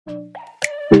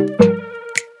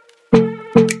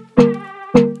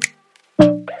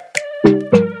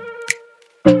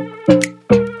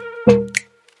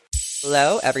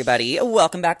Hello, everybody.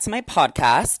 Welcome back to my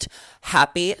podcast.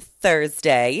 Happy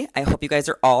Thursday. I hope you guys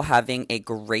are all having a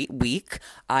great week.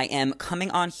 I am coming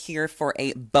on here for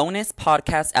a bonus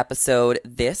podcast episode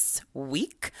this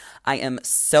week. I am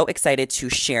so excited to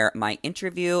share my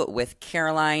interview with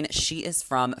Caroline. She is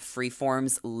from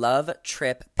Freeform's Love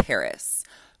Trip Paris.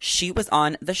 She was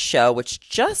on the show, which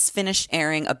just finished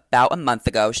airing about a month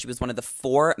ago. She was one of the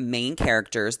four main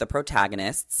characters, the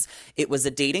protagonists. It was a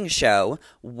dating show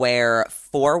where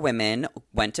four women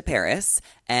went to Paris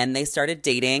and they started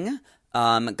dating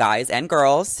guys and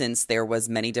girls, since there was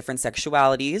many different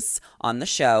sexualities on the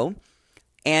show.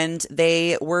 And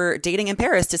they were dating in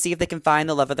Paris to see if they can find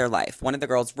the love of their life. One of the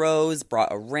girls, Rose,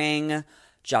 brought a ring.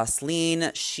 Jocelyn,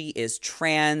 she is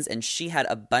trans, and she had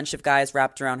a bunch of guys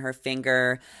wrapped around her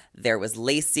finger. There was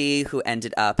Lacey, who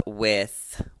ended up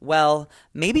with, well,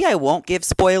 maybe I won't give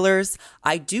spoilers.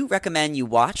 I do recommend you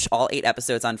watch all 8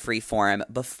 episodes on Freeform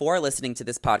before listening to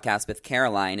this podcast with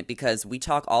Caroline, because we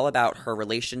talk all about her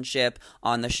relationship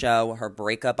on the show, her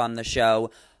breakup on the show,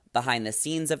 behind the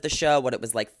scenes of the show, what it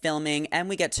was like filming, and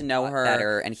we get to know her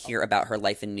better and hear about her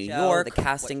life in New York, the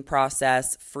casting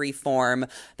process, Freeform.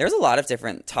 There's a lot of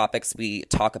different topics we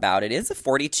talk about. It is a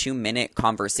 42-minute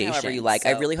conversation. However you like.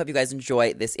 I really hope you guys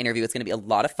enjoy this interview. It's going to be a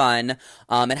lot of fun.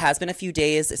 It has been a few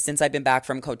days since I've been back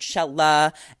from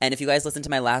Coachella, and if you guys listened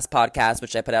to my last podcast,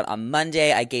 which I put out on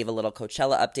Monday, I gave a little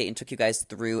Coachella update and took you guys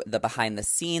through the behind the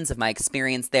scenes of my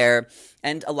experience there,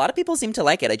 and a lot of people seem to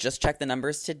like it. I just checked the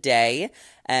numbers today,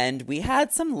 and we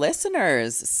had some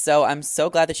listeners. So I'm so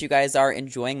glad that you guys are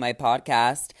enjoying my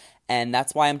podcast. And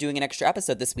that's why I'm doing an extra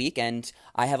episode this week. And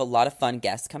I have a lot of fun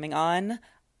guests coming on.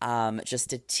 Just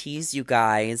to tease you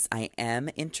guys, I am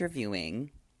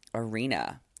interviewing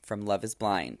Irina from Love is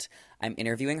Blind. I'm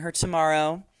interviewing her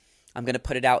tomorrow. I'm going to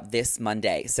put it out this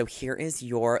Monday. So here is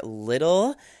your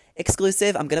little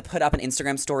exclusive. I'm going to put up an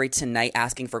Instagram story tonight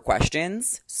asking for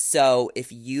questions. So if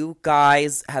you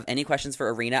guys have any questions for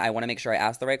Irina, I want to make sure I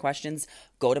ask the right questions.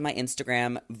 Go to my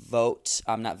Instagram,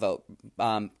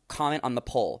 comment on the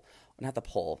poll. Not the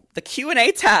poll, the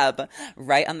Q&A tab.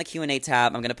 Right on the Q&A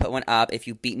tab, I'm going to put one up. If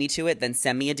you beat me to it, then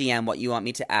send me a DM what you want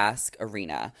me to ask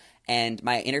Irina. And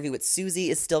my interview with Susie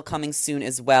is still coming soon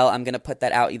as well. I'm going to put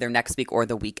that out either next week or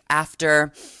the week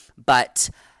after. But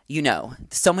you know,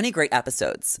 so many great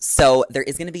episodes. So there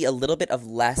is going to be a little bit of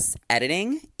less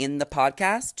editing in the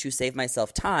podcast to save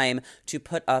myself time to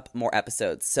put up more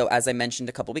episodes. So as I mentioned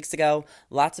a couple weeks ago,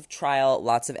 lots of trial,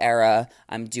 lots of error.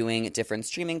 I'm doing different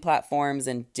streaming platforms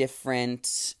and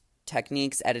different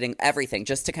techniques, editing, everything,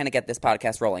 just to kind of get this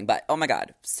podcast rolling. But oh my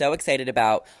God, so excited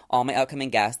about all my upcoming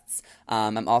guests.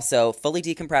 I'm also fully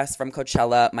decompressed from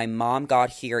Coachella. My mom got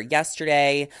here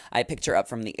yesterday. I picked her up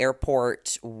from the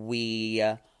airport. We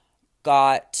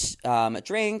got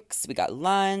drinks, we got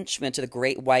lunch, went to the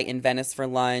Great White in Venice for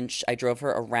lunch. I drove her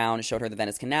around, showed her the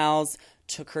Venice canals,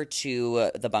 took her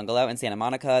to the bungalow in Santa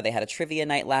Monica. They had a trivia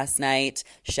night last night.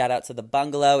 Shout out to the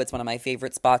bungalow. It's one of my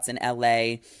favorite spots in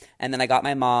LA. And then I got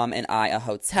my mom and I a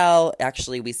hotel.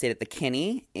 Actually, we stayed at the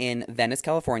Kinney in Venice,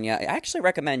 California. I actually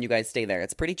recommend you guys stay there.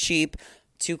 It's pretty cheap.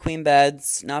 2 queen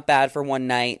beds, not bad for one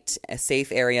night, a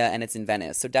safe area, and it's in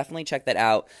Venice. So definitely check that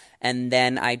out. And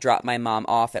then I dropped my mom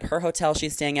off at her hotel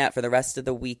she's staying at for the rest of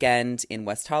the weekend in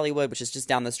West Hollywood, which is just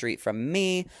down the street from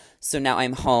me. So now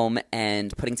I'm home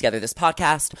and putting together this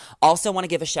podcast. Also want to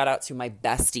give a shout out to my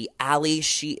bestie, Allie.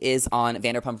 She is on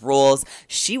Vanderpump Rules.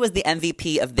 She was the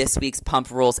MVP of this week's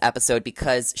Pump Rules episode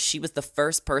because she was the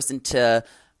first person to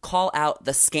call out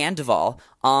the Scandival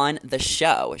on the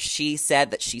show. She said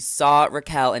that she saw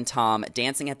Raquel and Tom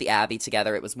dancing at the Abbey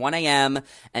together. It was 1 a.m.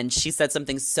 and she said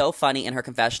something so funny in her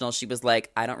confessional. She was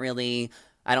like, I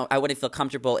wouldn't feel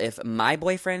comfortable if my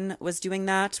boyfriend was doing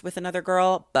that with another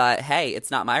girl, but hey,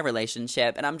 it's not my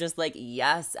relationship. And I'm just like,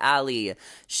 yes, Allie.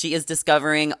 She is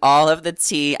discovering all of the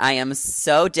tea. I am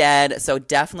so dead. So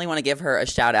definitely want to give her a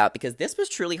shout out because this was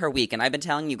truly her week. And I've been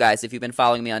telling you guys, if you've been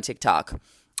following me on TikTok,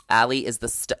 Allie is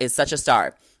such a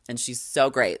star, and she's so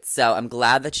great. So I'm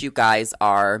glad that you guys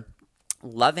are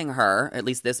loving her, at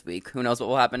least this week. Who knows what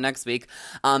will happen next week.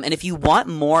 And if you want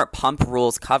more Pump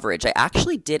Rules coverage, I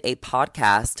actually did a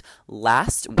podcast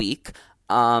last week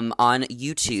on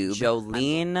YouTube.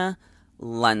 Jolene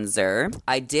Lunzer.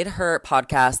 I did her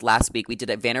podcast last week. We did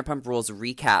a Vanderpump Rules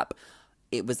recap.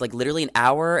 It was like literally an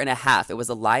hour and a half. It was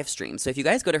a live stream. So if you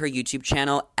guys go to her YouTube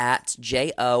channel at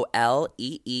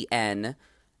JOLEEN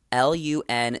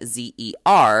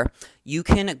LUNZER, you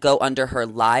can go under her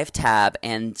live tab,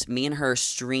 and me and her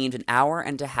streamed an hour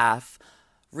and a half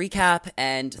recap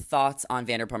and thoughts on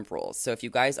Vanderpump Rules. So if you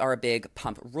guys are a big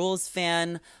Pump Rules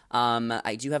fan,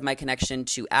 I do have my connection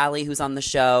to Allie, who's on the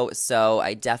show. So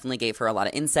I definitely gave her a lot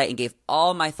of insight and gave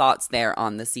all my thoughts there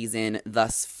on the season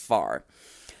thus far.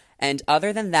 And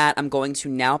other than that, I'm going to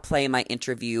now play my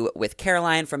interview with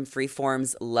Caroline from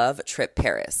Freeform's Love Trip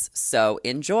Paris. So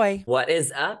enjoy. What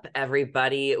is up,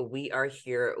 everybody? We are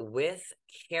here with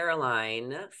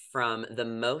Caroline from the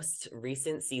most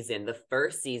recent season, the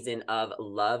first season of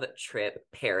Love Trip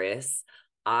Paris.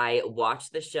 I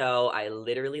watched the show, I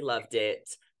literally loved it,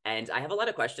 and I have a lot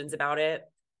of questions about it.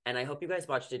 And I hope you guys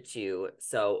watched it too.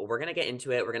 So we're going to get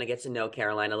into it. We're going to get to know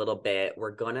Caroline a little bit.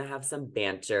 We're going to have some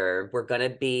banter. We're going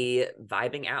to be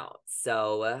vibing out.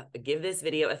 So give this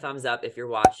video a thumbs up if you're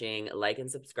watching, like and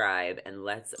subscribe, and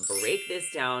let's break this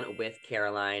down with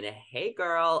Caroline. Hey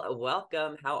girl,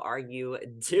 welcome. How are you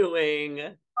doing?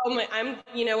 Oh my,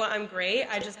 you know what, I'm great.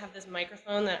 I just have this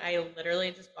microphone that I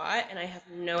literally just bought and I have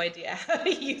no idea how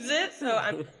to use it. So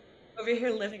I'm over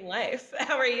here living life.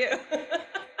 How are you?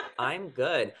 I'm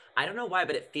good. I don't know why,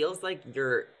 but it feels like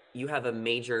you have a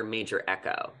major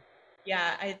echo.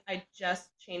 Yeah, I just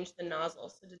changed the nozzle.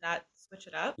 So did that switch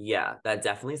it up? Yeah, that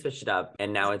definitely switched it up,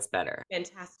 and now it's better.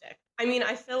 Fantastic. I mean,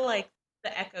 I feel like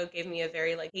the echo gave me a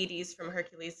very like Hades from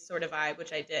Hercules sort of vibe,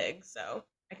 which I dig. So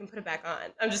I can put it back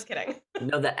on. I'm just kidding.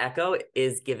 No, the echo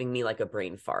is giving me like a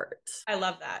brain fart. I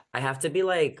love that. I have to be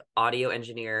like audio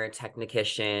engineer,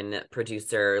 technician,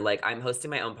 producer. Like I'm hosting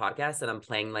my own podcast and I'm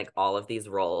playing like all of these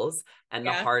roles. And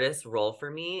the Yeah. hardest role for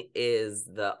me is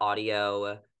the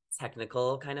audio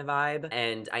technical kind of vibe.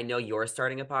 And I know you're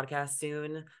starting a podcast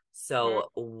soon. Mhm. So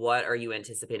what are you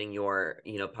anticipating your,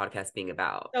 podcast being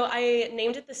about? So I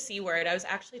named it the C word. I was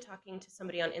actually talking to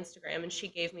somebody on Instagram and she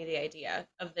gave me the idea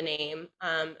of the name.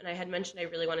 And I had mentioned I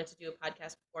really wanted to do a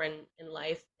podcast before in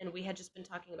life. And we had just been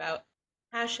talking about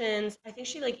passions. I think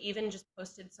she like even just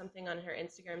posted something on her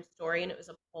Instagram story and it was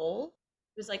a poll.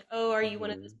 It was like, oh, are you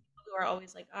one of those Mhm. people who are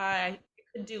always like, I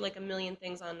could do like a million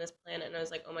things on this planet? And I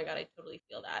was like, oh my God, I totally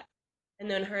feel that. And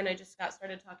then her and I just got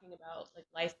started talking about like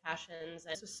life passions.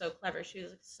 And this was so clever. She was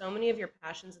like, so many of your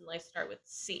passions in life start with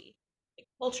C, like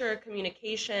culture,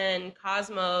 communication,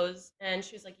 cosmos. And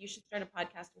she was like, you should start a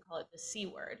podcast and call it the C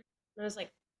word. And I was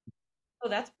like, oh,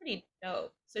 that's pretty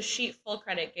dope. So she, full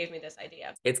credit, gave me this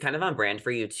idea. It's kind of on brand for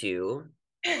you too,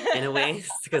 in a way,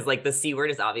 because like the C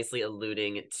word is obviously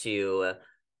alluding to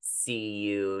see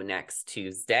you next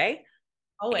Tuesday.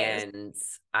 Always. And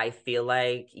I feel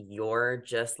like you're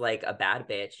just like a bad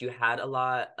bitch. You had a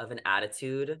lot of an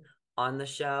attitude on the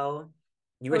show.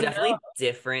 You were Oh no, definitely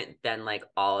different than like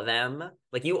all of them.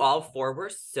 Like you all four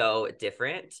were so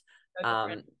different. so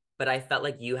different. Um, but I felt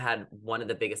like you had one of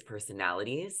the biggest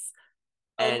personalities.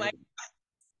 Oh my. And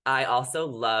I also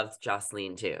loved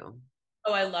Jocelyn too.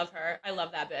 Oh, I love her. I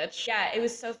love that bitch. Yeah, it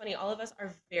was so funny. All of us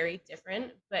are very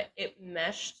different, but it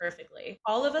meshed perfectly.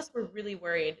 All of us were really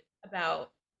worried about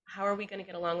how are we going to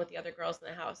get along with the other girls in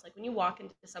the house. Like when you walk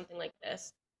into something like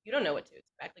this, you don't know what to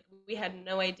expect. Like we had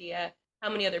no idea how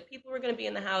many other people were going to be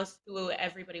in the house, who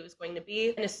everybody was going to be.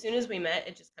 And as soon as we met,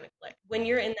 it just kind of clicked. When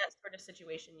you're in that sort of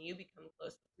situation, you become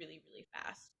close really, really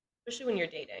fast, especially when you're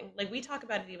dating. Like we talk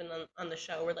about it even on the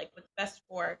show. We're like, what's best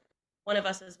for one of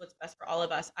us is what's best for all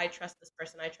of us. I trust this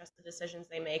person. I trust the decisions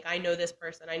they make. I know this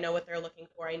person. I know what they're looking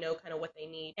for. I know kind of what they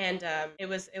need. And it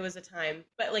was a time,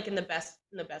 but like in the best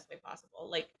way possible.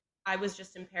 Like I was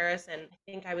just in Paris, and I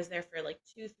think I was there for like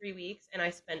 2 3 weeks, and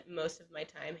I spent most of my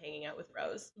time hanging out with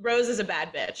Rose. Rose is a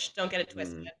bad bitch. Don't get it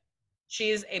twisted. Mm.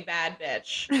 She's a bad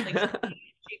bitch. Like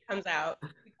she comes out.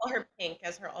 We call her Pink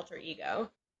as her alter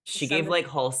ego. She gave Somebody like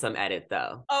wholesome edit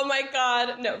though. Oh my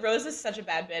God. No, Rose is such a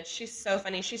bad bitch. She's so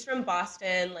funny. She's from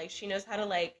Boston. Like she knows how to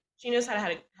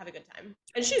have a good time.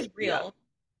 And she's Yeah. real.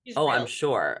 She's Oh, I'm real.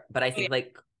 sure. But I Oh yeah. think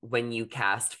like when you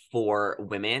cast four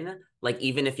women, like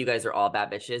even if you guys are all bad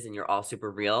bitches and you're all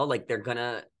super real, like they're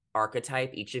gonna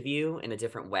archetype each of you in a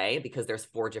different way because there's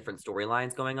four different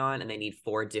storylines going on and they need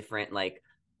four different like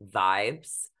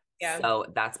vibes. Yeah. So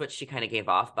that's what she kind of gave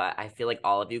off. But I feel like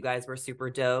all of you guys were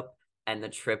super dope and the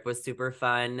trip was super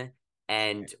fun.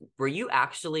 And did you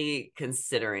actually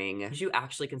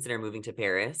consider moving to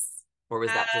Paris? Or was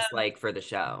that just Uh, like for the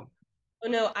show? oh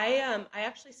no, I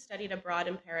actually studied abroad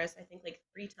in Paris, I think like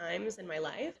 3 times in my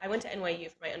life. I went to NYU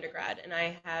for my undergrad and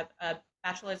I have a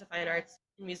bachelor's of fine arts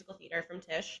in musical theater from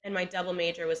Tisch, and my double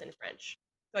major was in French.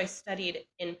 So I studied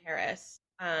in Paris.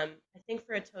 I think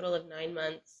for a total of 9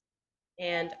 months,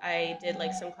 and I did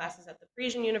like some classes at the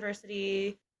Parisian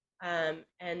University, and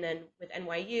then with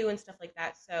NYU and stuff like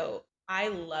that. So I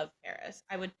love Paris.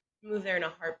 I would move there in a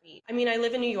heartbeat. I mean, I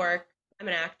live in New York. I'm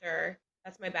an actor.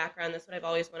 That's my background. That's what I've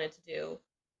always wanted to do.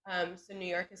 So New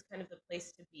York is kind of the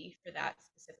place to be for that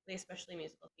specifically, especially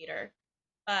musical theater.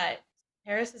 But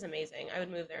Paris is amazing. I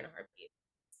would move there in a heartbeat.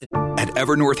 At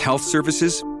Evernorth Health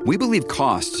Services, we believe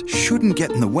costs shouldn't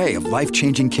get in the way of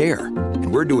life-changing care,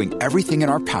 and we're doing everything in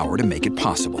our power to make it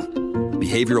possible.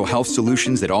 Behavioral health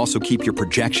solutions that also keep your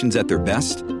projections at their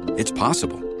best? It's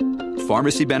possible.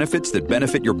 Pharmacy benefits that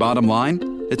benefit your bottom line?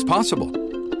 It's possible.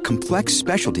 Complex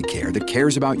specialty care that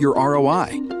cares about your ROI?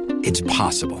 It's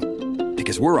possible.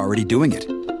 Because we're already doing it.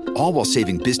 All while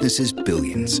saving businesses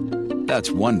billions. That's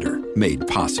Wonder made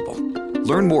possible.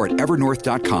 Learn more at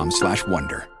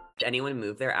evernorth.com/wonder. Did anyone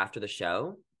move there after the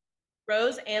show?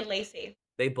 Rose and Lacey.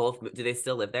 They both, do they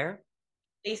still live there?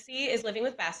 Lacey is living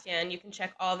with Bastian. You can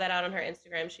check all that out on her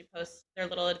Instagram. She posts their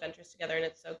little adventures together, and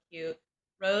it's so cute.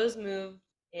 Rose moved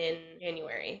in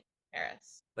January,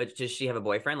 Paris. But does she have a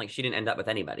boyfriend? Like, she didn't end up with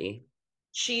anybody.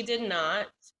 She did not.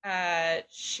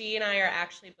 She and I are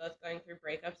actually both going through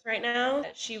breakups right now.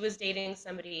 She was dating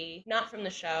somebody not from the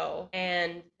show,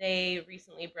 and they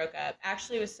recently broke up.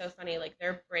 Actually, it was so funny. Like,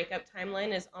 their breakup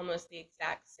timeline is almost the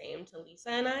exact same to Lisa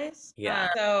and I's. Yeah.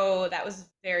 So that was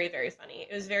very, very funny.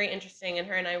 It was very interesting, and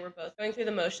her and I were both going through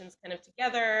the motions kind of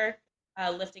together,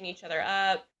 lifting each other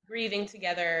up, grieving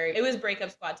together. It was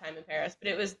breakup squad time in Paris, but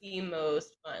it was the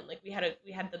most fun. Like, we had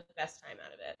the best time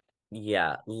out of it.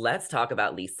 Yeah, let's talk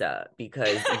about Lisa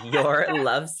because your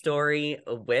love story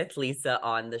with Lisa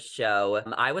on the show,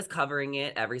 I was covering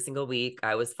it every single week.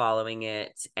 I was following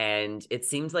it, and it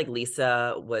seems like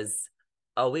Lisa was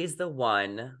always the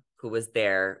one who was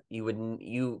there. You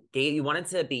wanted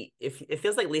to be, if it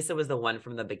feels like Lisa was the one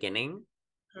from the beginning.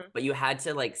 But you had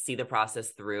to like see the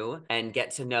process through and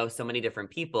get to know so many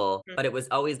different people, but it was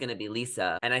always going to be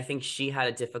Lisa. And I think she had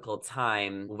a difficult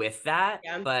time with that,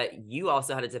 Yeah. but you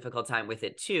also had a difficult time with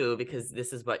it too, because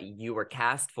this is what you were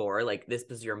cast for. Like, this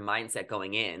was your mindset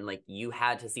going in. Like, you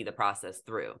had to see the process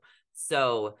through.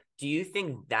 So do you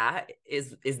think that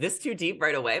is this too deep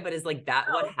right away? But is like that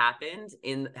what happened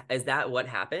is that what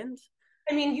happened?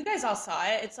 I mean, you guys all saw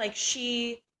it. It's like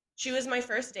she was my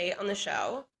first date on the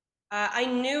show. I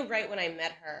knew right when I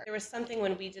met her. There was something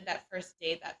when we did that first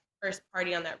date, that first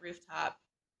party on that rooftop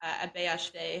at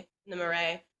BHD in the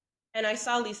Marais. And I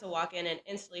saw Lisa walk in, and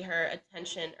instantly her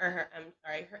attention, or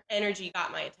her energy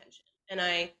got my attention. And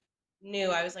I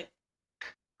knew, I was like,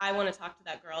 I want to talk to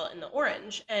that girl in the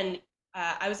orange. And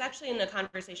I was actually in a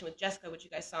conversation with Jessica, which you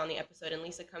guys saw in the episode, and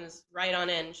Lisa comes right on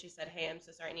in. She said, "Hey, I'm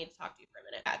so sorry, I need to talk to you for a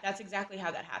minute." Yeah, that's exactly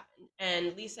how that happened.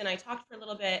 And Lisa and I talked for a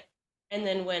little bit, and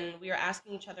then when we were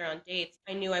asking each other on dates,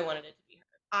 I knew I wanted it to be her.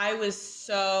 I was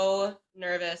so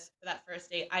nervous for that first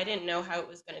date. I didn't know how it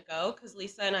was going to go because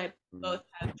Lisa and I both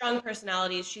have strong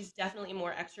personalities. She's definitely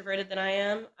more extroverted than I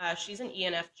am. She's an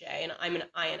ENFJ and I'm an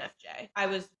INFJ. I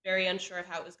was very unsure of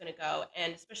how it was going to go,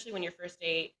 and especially when your first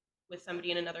date with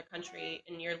somebody in another country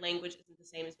and your language isn't the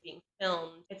same as being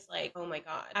filmed, it's like, oh my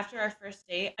God. After our first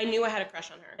date, I knew I had a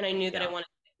crush on her, and I knew that I wanted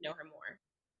to know her more.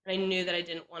 And I knew that I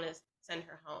didn't want to send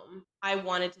her home. I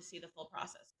wanted to see the full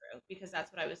process through because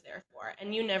that's what I was there for.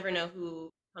 And you never know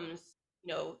who comes,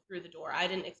 through the door. I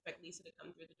didn't expect Lisa to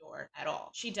come through the door at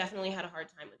all. She definitely had a hard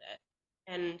time with it.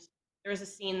 And there was a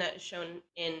scene that is shown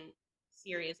in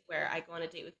series where I go on a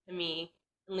date with Camille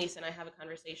and Lisa and I have a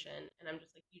conversation, and I'm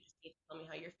just like, you just need to tell me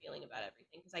how you're feeling about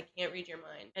everything because I can't read your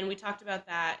mind. And we talked about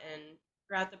that, and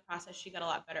throughout the process, she got a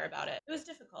lot better about it. It was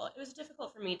difficult. It was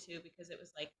difficult for me too because it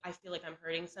was like, I feel like I'm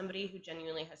hurting somebody who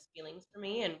genuinely has feelings for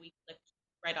me, and we clicked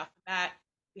right off the bat.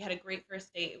 We had a great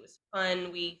first date. It was fun.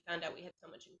 We found out we had so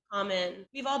much in common.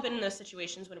 We've all been in those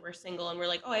situations when we're single and we're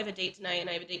like, oh, I have a date tonight and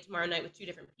I have a date tomorrow night with two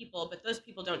different people, but those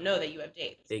people don't know that you have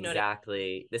dates. You know what I mean?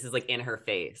 Exactly. This is like in her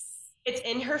face. It's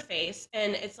in her face,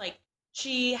 and it's like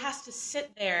she has to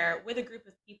sit there with a group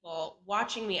of people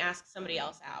watching me ask somebody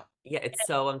else out. Yeah, it's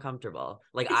so uncomfortable.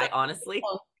 Like, It's I honestly,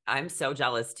 I'm so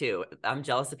jealous too. I'm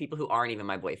jealous of people who aren't even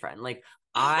my boyfriend. Like,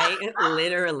 I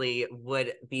literally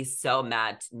would be so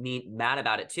mad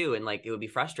about it too, and like it would be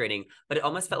frustrating. But it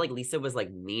almost felt like Lisa was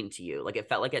like mean to you. Like, it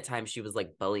felt like at times she was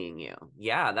like bullying you.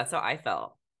 Yeah, that's how I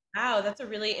felt. Wow, that's a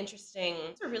really interesting,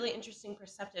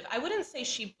 perspective. I wouldn't say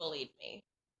she bullied me.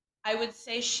 I would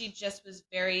say she just was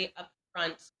very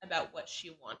upfront about what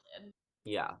she wanted.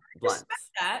 Yeah, blunt.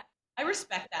 Respect that. I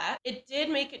respect that. It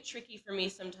did make it tricky for me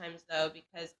sometimes though,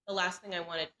 because the last thing I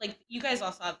wanted, like you guys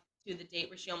all saw to the date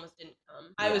where she almost didn't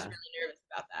come. I was Yeah. really nervous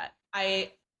about that.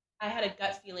 I had a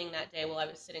gut feeling that day while I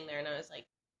was sitting there, and I was like,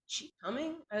 "Is she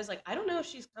coming?" I was like, "I don't know if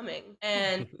she's coming,"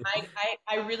 and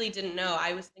I really didn't know.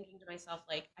 I was thinking to myself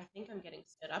like, "I think I'm getting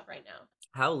stood up right now."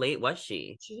 How late was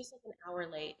she? She was like an hour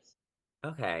late.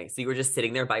 Okay, so you were just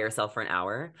sitting there by yourself for an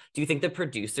hour. Do you think the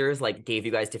producers like gave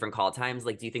you guys different call times?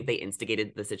 Like, do you think they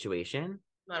instigated the situation?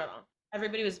 Not at all.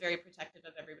 Everybody was very protective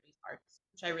of everybody's hearts,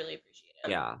 which I really appreciated.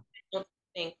 Yeah. I don't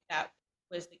think that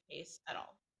was the case at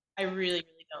all. I really,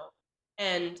 really don't.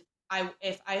 And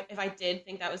if I did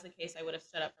think that was the case, I would have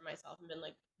stood up for myself and been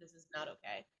like, "This is not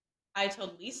okay." I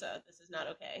told Lisa, "This is not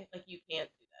okay. Like, you can't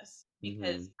do this,"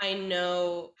 because Hmm. I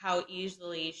know how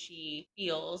easily she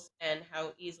feels and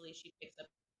how easily she picks up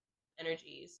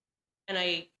energies. And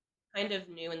I kind of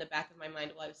knew in the back of my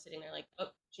mind while I was sitting there, like,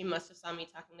 oh, she must have saw me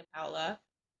talking to Paola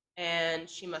and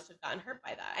she must have gotten hurt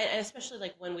by that. And especially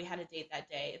like when we had a date that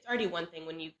day, it's already one thing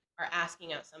when you are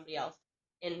asking out somebody else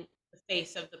in the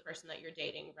face of the person that you're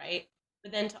dating, right?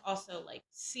 But then to also like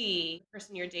see the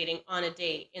person you're dating on a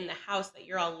date in the house that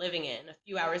you're all living in a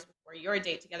few hours before your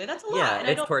date together, that's a lot. Yeah, And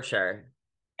it's torture.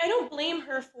 I don't blame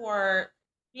her for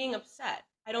being upset.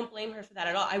 I don't blame her for that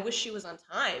at all. I wish she was on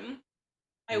time.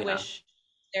 I Yeah. wish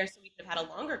there so we could have had a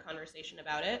longer conversation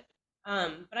about it.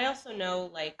 But I also know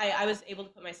like I was able to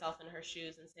put myself in her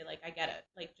shoes and say like I get it.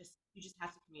 Like just you just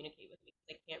have to communicate with me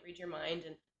because I can't read your mind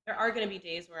and there are going to be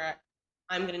days where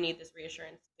I'm going to need this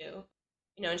reassurance too.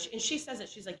 You know, and she says it.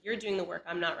 She's like, "You're doing the work.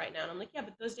 I'm not right now." And I'm like, "Yeah,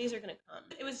 but those days are going to come."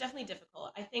 It was definitely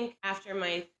difficult. I think after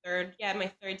my third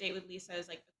date with Lisa, I was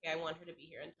like, "Okay, I want her to be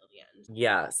here until the end."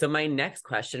 Yeah. So my next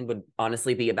question would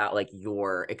honestly be about like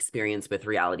your experience with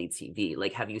reality TV.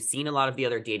 Like, have you seen a lot of the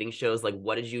other dating shows? Like,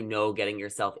 what did you know getting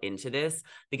yourself into this?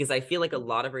 Because I feel like a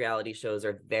lot of reality shows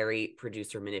are very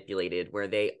producer manipulated, where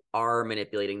they are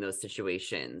manipulating those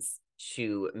situations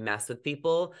to mess with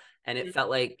people. And it felt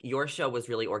like your show was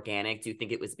really organic. Do you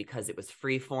think it was because it was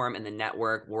Freeform and the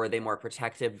network? Were they more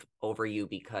protective over you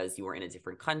because you were in a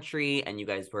different country and you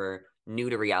guys were new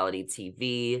to reality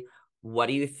TV? What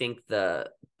do you think the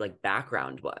like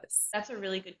background was? That's a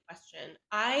really good question.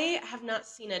 I have not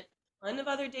seen a ton of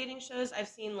other dating shows. I've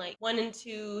seen like 1 and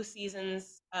 2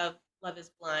 seasons of Love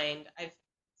is Blind. I've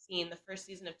seen the first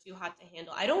season of Too Hot to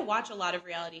Handle. I don't watch a lot of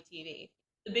reality TV.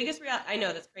 The biggest reality, I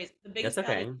know that's crazy. The That's biggest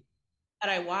reality okay. that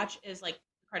I watch is like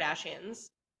the Kardashians,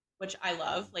 which I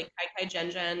love, like Kai Kai Jen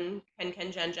Jen, Ken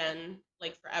Ken Jen Jen,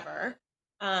 like forever.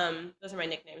 Those are my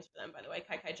nicknames for them, by the way,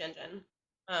 Kai Kai Jen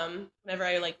Jen. Whenever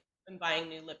I like am buying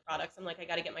new lip products, I'm like, I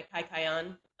got to get my Kai Kai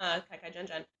on, Kai Kai Jen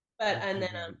Jen. But and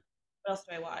then what else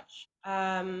do I watch?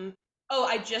 Oh,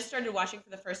 I just started watching for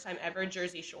the first time ever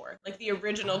Jersey Shore, like the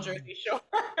original Oh, Jersey Shore.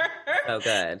 so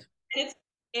good. It's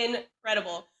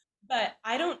incredible. But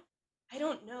I don't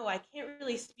know. I can't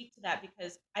really speak to that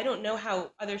because I don't know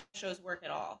how other shows work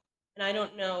at all. And I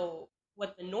don't know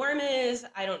what the norm is.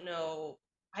 I don't know.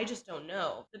 I just don't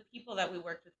know. The people that we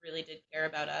worked with really did care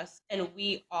about us and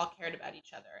we all cared about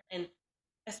each other. And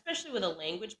especially with a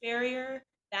language barrier,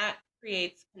 that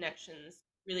creates connections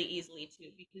really easily too,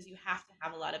 because you have to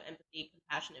have a lot of empathy,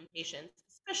 compassion, and patience,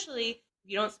 especially if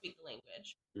you don't speak the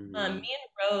language. Hmm. Me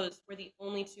and Rose were the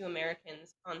only two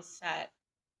Americans on set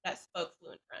that spoke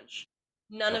fluent French.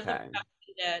 None of the Okay.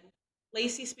 production did.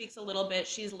 Lacey speaks a little bit.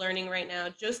 She's learning right now.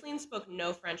 Jocelyn spoke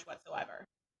no French whatsoever.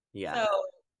 Yeah. So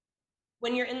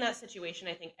when you're in that situation,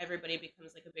 I think everybody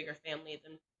becomes like a bigger family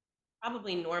than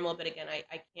probably normal. But again, I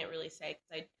can't really say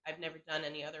because I've never done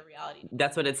any other reality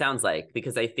That's what it sounds like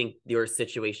because I think your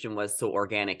situation was so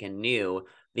organic and new.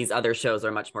 These other shows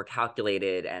are much more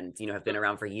calculated and, have been TV.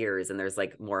 around for years and there's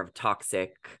like more of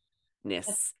toxicness. That's,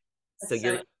 So that's so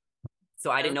you're, so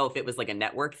I yeah. didn't know if it was like a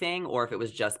network thing or if it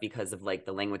was just because of like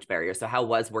the language barrier. So how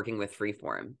was working with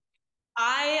Freeform?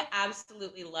 I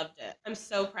absolutely loved it. I'm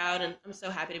so proud and I'm so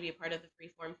happy to be a part of the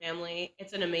Freeform family.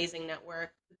 It's an amazing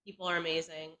network. The people are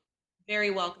amazing, very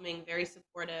welcoming, very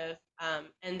supportive,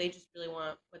 and they just really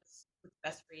want what's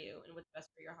best for you and what's best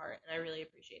for your heart. And I really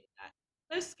appreciated that.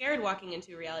 I was scared walking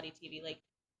into reality TV. Like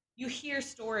you hear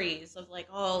stories of like,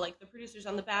 oh, like the producers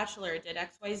on The Bachelor did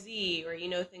XYZ,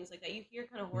 or things like that. You hear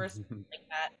kind of horror stories like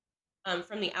that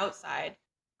from the outside.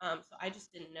 So I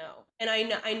just didn't know, and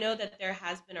I know that there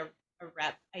has been a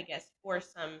rep, I guess, for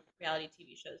some reality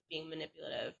TV shows being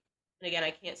manipulative. And again,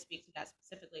 I can't speak to that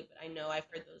specifically, but I know I've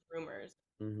heard those rumors.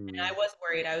 And I Hmm. was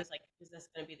worried. I was like, is this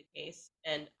going to be the case?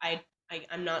 And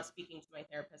I'm not speaking to my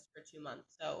therapist for 2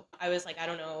 months. So I was like, I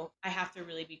don't know. I have to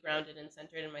really be grounded and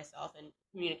centered in myself and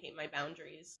communicate my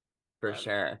boundaries. For Um,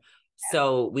 sure.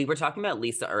 So we were talking about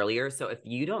Lisa earlier. So if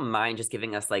you don't mind just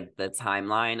giving us like the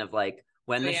timeline of like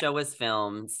when so the yeah, show was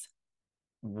filmed,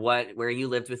 where you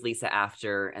lived with Lisa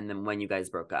after, and then when you guys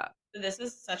broke up. this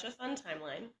is such a fun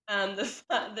timeline.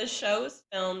 The show was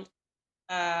filmed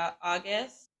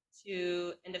August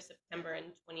to end of September in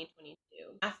 2022.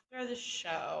 After the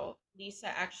show, Lisa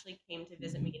actually came to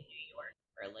visit me in New York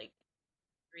for like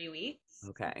 3 weeks.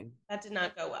 Okay. That did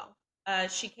not go well.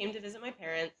 She came to visit my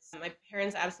parents. My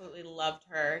parents absolutely loved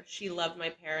her. She loved my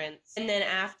parents. And then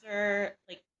after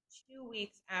like 2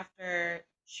 weeks after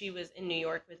she was in New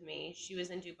York with me, she was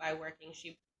in Dubai working.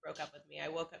 She broke up with me. I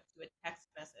woke up to a text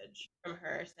message from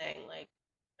her saying like,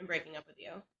 "I'm breaking up with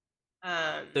you."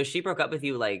 So she broke up with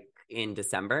you like in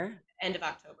December? End of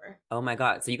October. Oh my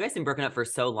God. So you guys been broken up for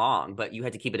so long, but you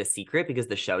had to keep it a secret because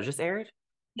the show just aired?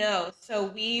 No, so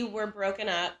we were broken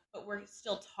up, but we're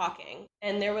still talking.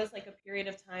 And there was like a period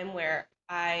of time where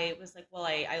I was like, well,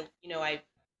 I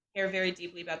care very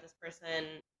deeply about this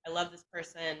person. I love this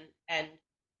person. And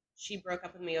she broke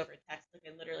up with me over text. Like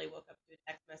I literally woke up to a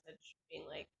text message being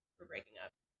like, we're breaking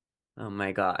up. Oh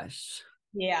my gosh.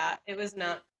 Yeah, it was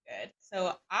not good.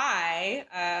 So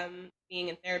being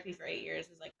in therapy for 8 years,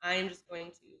 was like, I'm just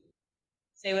going to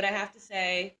say what I have to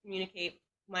say, communicate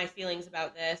my feelings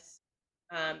about this,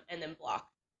 and then block.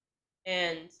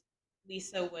 And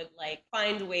Lisa would like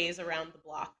find ways around the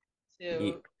block to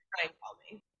Ye- try and call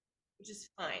me, which is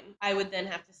fine. I would then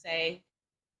have to say,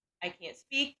 I can't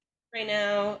speak right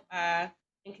now,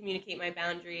 and communicate my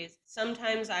boundaries.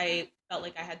 Sometimes I felt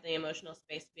like I had the emotional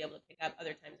space to be able to pick up,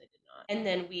 other times I did not. And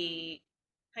then we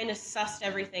kind of sussed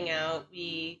everything out.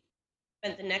 We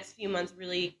spent the next few months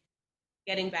really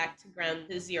getting back to ground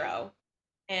zero,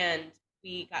 and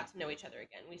we got to know each other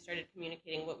again. We started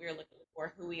communicating what we were looking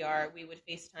for, who we are. We would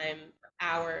FaceTime for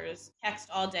hours, text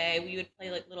all day. We would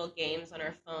play like little games on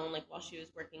our phone, like while she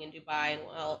was working in Dubai and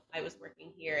while I was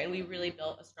working here. And we really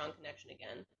built a strong connection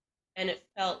again. And it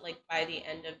felt like by the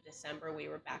end of December we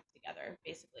were back together,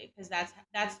 basically, because that's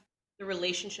the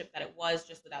relationship that it was,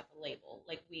 just without the label.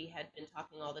 Like we had been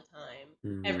talking all the time,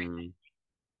 every Mhm.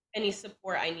 any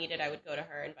support I needed, I would go to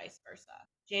her and vice versa.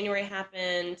 January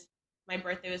happened. My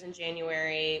birthday was in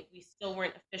January. We still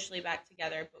weren't officially back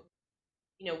together, but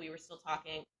we were still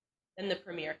talking. Then the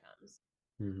premiere comes.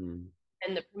 Mhm.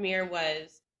 And the premiere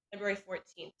was February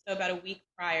 14th. So about a week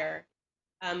prior,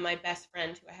 my best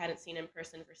friend, who I hadn't seen in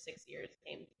person for 6 years,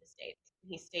 came to the States.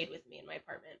 He stayed with me in my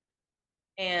apartment.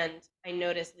 And I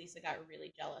noticed Lisa got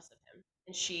really jealous of him.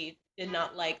 And she did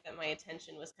not like that my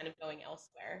attention was kind of going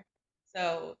elsewhere.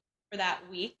 So for that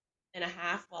week and a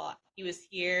half while he was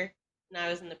here and I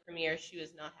was in the premiere, she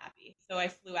was not happy. So I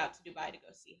flew out to Dubai to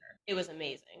go see her. It was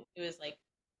amazing. It was like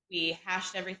we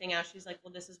hashed everything out. She's like,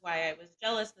 well, this is why I was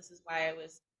jealous. This is why I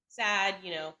was sad,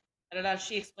 Da, da, da.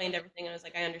 She explained everything. And I was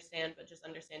like, I understand, but just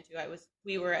understand too.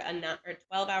 We were a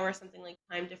 12 hour something like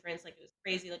time difference. Like it was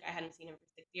crazy. Like I hadn't seen him for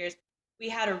 6 years. We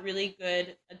had a really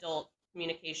good adult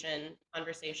communication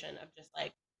conversation of just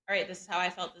like, all right, this is how I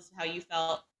felt, this is how you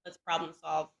felt, let's problem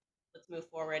solve, let's move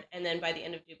forward. And then by the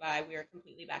end of Dubai, we were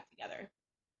completely back together.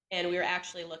 And we were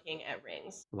actually looking at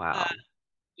rings. Wow.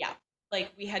 Yeah,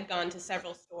 like we had gone to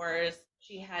several stores.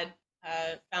 She had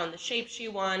found the shape she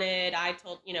wanted. I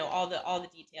told all the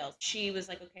details. She was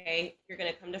like, "Okay, you're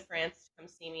gonna come to France to come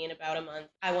see me in about a month.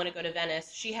 I want to go to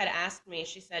Venice." She had asked me.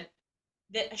 She said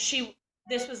that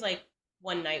this was like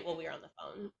one night while we were on the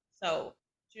phone. So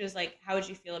she was like, "How would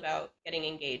you feel about getting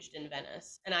engaged in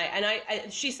Venice?"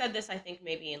 And she said this, I think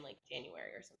maybe in like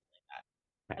January or something like that.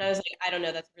 And I Okay. was like, "I don't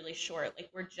know, that's really short. Like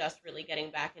we're just really getting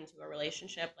back into a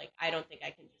relationship. Like I don't think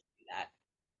I can just do that."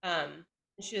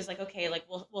 And she was like, "Okay, like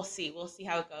we'll see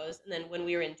how it goes." And then when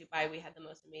we were in Dubai, we had the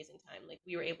most amazing time. Like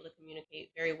we were able to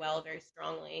communicate very well, very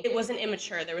strongly. It wasn't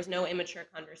immature. There was no immature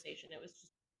conversation. It was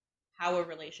just how a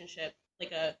relationship,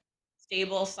 like a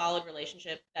stable, solid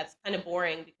relationship, that's kind of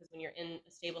boring because when you're in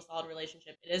a stable, solid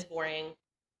relationship, it is boring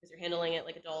because you're handling it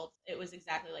like adults. It was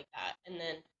exactly like that. And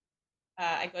then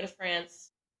I go to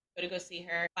France, go see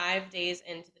her. 5 days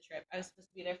into the trip, I was supposed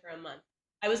to be there for a month.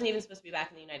 I wasn't even supposed to be back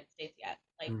in the United States yet.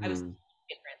 Like I was Mhm.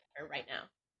 in France with her right now.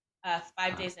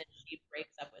 Five Wow. days in, she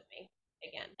breaks up with me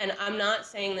again. And I'm not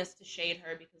saying this to shade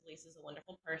her because Lisa's a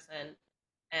wonderful person,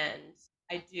 and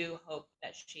I do hope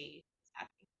that she is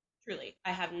happy. Truly,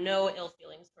 I have no ill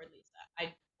feelings toward Lisa.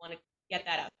 I want to get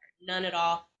that out there. None at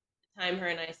all. The time her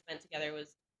and I spent together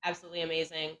was absolutely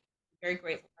amazing. Very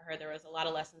grateful for her. There was a lot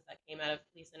of lessons that came out of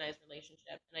Lisa and I's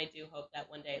relationship, and I do hope that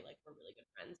one day, like, we're really good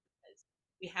friends because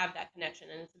we have that connection,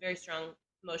 and it's a very strong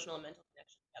emotional and mental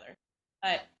connection together.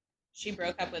 But she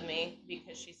broke up with me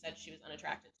because she said she was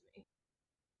unattracted to me,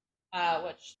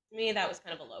 which to me that was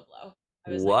kind of a low blow.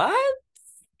 I was like, What?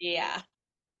 yeah,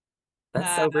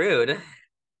 That's uh, so rude.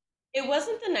 it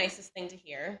wasn't the nicest thing to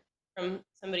hear from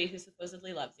somebody who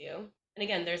supposedly loves you. And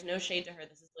again, there's no shade to her.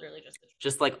 This is literally just the truth.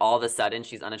 Just like all of a sudden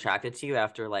she's unattracted to you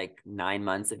after like 9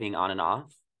 months of being on and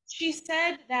off. She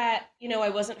said that, I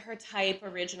wasn't her type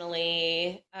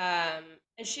originally.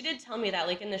 And she did tell me that,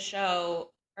 like in the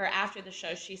show, or after the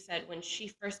show, she said when she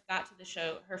first got to the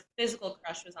show, her physical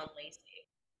crush was on Lacey.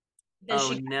 Then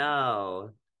Oh she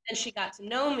no. and she got to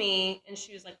know me and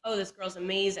she was like, oh, this girl's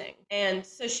amazing. And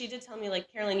so she did tell me,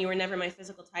 like, Carolyn, you were never my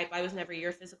physical type. I was never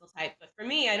your physical type. But for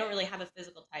me, I don't really have a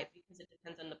physical type because it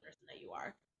depends on the person that you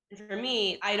are. And for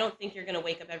me, I don't think you're going to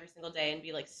wake up every single day and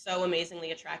be like so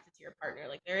amazingly attracted to your partner.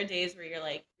 Like, there are days where you're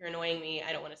like, you're annoying me.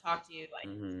 I don't want to talk to you. I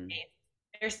need Hmm. space.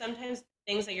 There's sometimes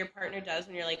things that your partner does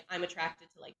when you're like, I'm attracted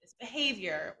to like this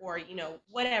behavior or,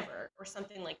 whatever, or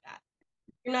something like that.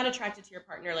 You're not attracted to your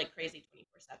partner like crazy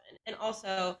 24/7. And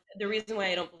also, the reason why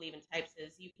I don't believe in types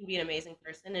is you can be an amazing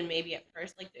person and maybe at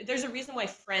first, like, there's a reason why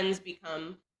friends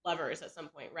become lovers at some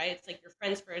point, right? It's like you're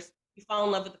friends first, you fall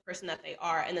in love with the person that they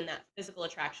are, and then that physical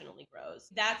attraction only grows.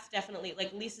 That's definitely,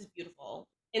 like, Lisa's beautiful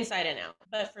inside and out.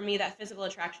 But for me, that physical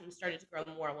attraction started to grow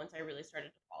more once I really started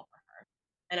to fall for her.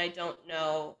 And I don't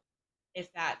know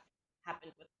if that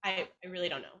happened with I really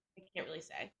don't know. I can't really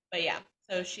say. But yeah.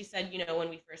 So she said, when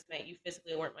we first met, you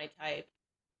physically weren't my type.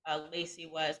 Lacey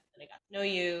was, but then I got to know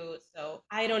you. So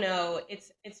I don't know.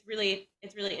 It's really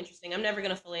interesting. I'm never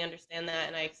gonna fully understand that,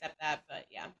 and I accept that. But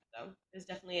yeah, so it was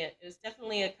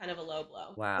definitely a kind of a low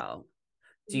blow. Wow.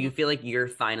 Do you Mhm. feel like you're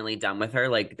finally done with her?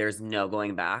 Like there's no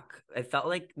going back? I felt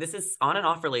like this is on and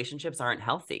off relationships aren't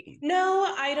healthy.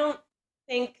 No, I don't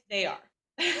think they are.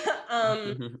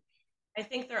 um, I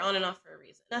think they're on and off for a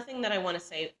reason. Nothing that I want to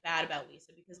say bad about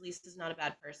Lisa because Lisa's not a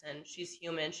bad person. She's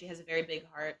human. She has a very big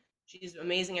heart. She's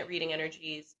amazing at reading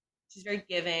energies. She's very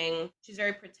giving. She's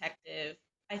very protective.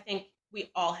 I think we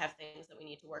all have things that we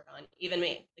need to work on, even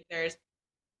me.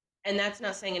 And that's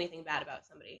not saying anything bad about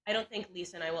somebody. I don't think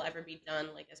Lisa and I will ever be done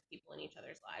like as people in each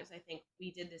other's lives. I think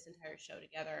we did this entire show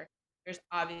together. There's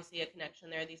obviously a connection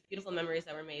there. These beautiful memories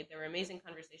that were made. There were amazing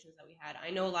conversations that we had.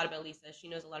 I know a lot about Lisa. She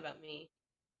knows a lot about me.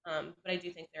 But I do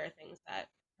think there are things that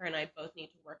her and I both need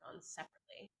to work on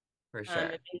separately. For And,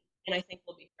 sure. and I think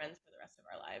we'll be friends for the rest of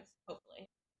our lives, hopefully.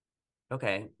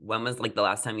 Okay. When was like the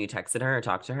last time you texted her or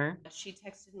talked to her? She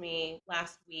texted me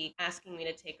last week asking me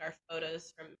to take our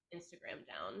photos from Instagram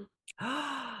down.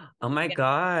 Oh my Yeah,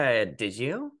 God. Did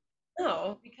you?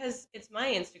 no, because it's my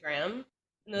Instagram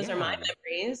and those are my Yeah.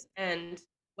 memories. And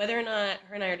whether or not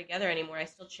her and I are together anymore, I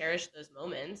still cherish those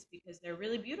moments because they're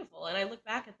really beautiful. And I look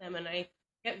back at them and I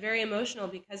get very emotional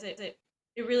because it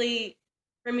really,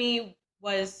 for me,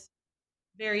 was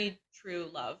very true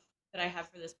love that I have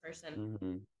for this person.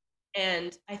 Hmm.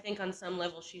 And I think on some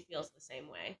level she feels the same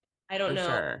way. I don't For know,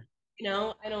 sure.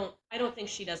 I don't think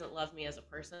she doesn't love me as a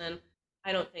person.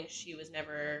 I don't think she was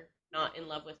never not in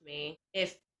love with me.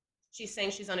 If she's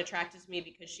saying she's unattracted to me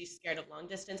because she's scared of long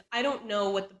distance, I don't know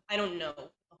what the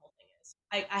whole thing is.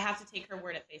 I have to take her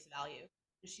word at face value.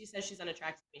 If she says she's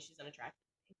unattracted to me, she's unattracted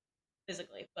to me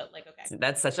physically. But like, okay.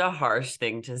 That's such a harsh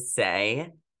thing to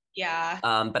say. Yeah.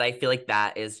 But I feel like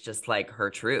that is just like her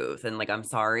truth. And like, I'm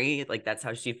sorry, like that's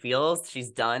how she feels.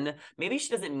 She's done. Maybe she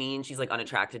doesn't mean she's like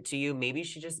unattracted to you. Maybe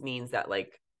she just means that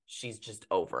like she's just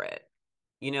over it,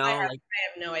 I have Like,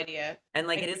 I have no idea. and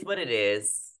like I it is what it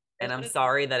is. And Here's I'm what it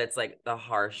sorry that it's like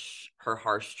her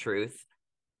harsh truth,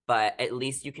 but at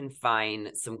least you can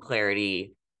find some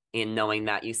clarity in knowing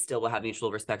that you still will have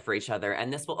mutual respect for each other.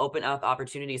 And this will open up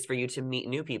opportunities for you to meet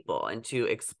new people and to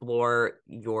explore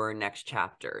your next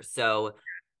chapter. So, of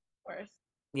course.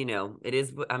 it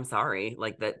is, I'm sorry,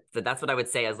 like that's what I would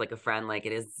say as like a friend, like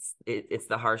it's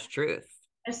the harsh truth.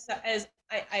 As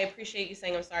I appreciate you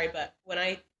saying I'm sorry, but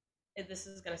this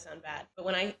is gonna sound bad, but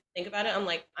when I think about it, I'm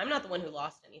like, I'm not the one who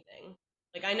lost anything.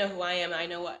 Like, I know who I am. I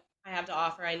know what I have to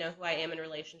offer. I know who I am in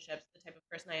relationships, the type of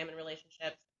person I am in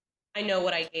relationships. I know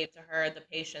what I gave to her, the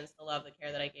patience, the love, the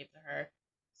care that I gave to her.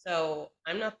 So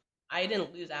I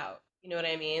didn't lose out. You know what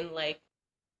I mean? Like,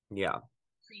 Yeah.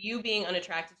 for you being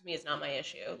unattracted to me is not my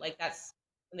issue. Like, that's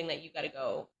something that you got to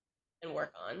go and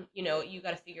work on. You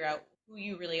got to figure out who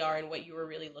you really are and what you were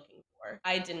really looking for.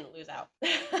 I didn't lose out.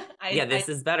 Yeah, I this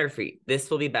is better for you.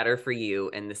 This will be better for you,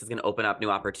 and this is going to open up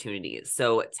new opportunities.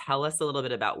 So tell us a little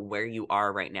bit about where you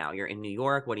are right now. You're in New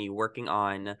York. What are you working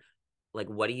on? Like,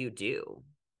 what do you do?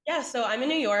 Yeah, so I'm in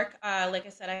New York. Like I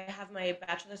said, I have my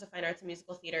bachelor's of fine arts in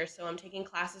musical theater. So I'm taking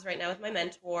classes right now with my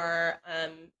mentor,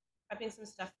 prepping some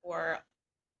stuff for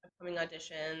upcoming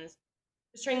auditions,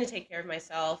 just trying to take care of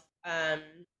myself. What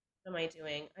am I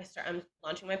doing? I'm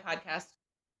launching my podcast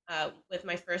with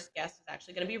my first guest is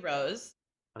actually going to be Rose,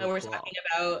 Oh, and we're talking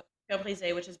cool. about Fail Play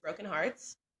Day, which is broken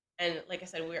hearts. And like I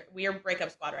said, we are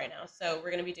breakup squad right now, so we're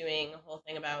going to be doing a whole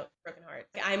thing about broken hearts.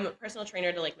 I'm a personal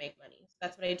trainer to like make money, so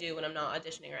that's what I do when I'm not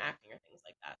auditioning or acting or things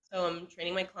like that. So I'm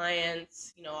training my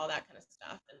clients, all that kind of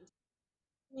stuff, and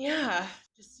yeah,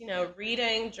 just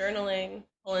reading, journaling,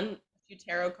 pulling a few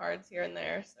tarot cards here and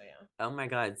there. So yeah. Oh my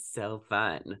God, so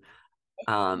fun.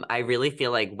 I really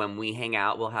feel like when we hang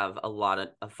out, we'll have a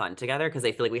lot of fun together because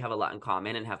I feel like we have a lot in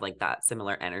common and have like that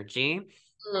similar energy.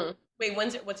 Wait,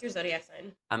 what's your zodiac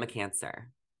sign? I'm a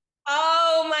Cancer.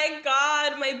 Oh my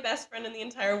God, my best friend in the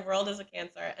entire world is a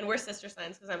Cancer, and we're sister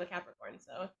signs because I'm a Capricorn.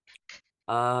 So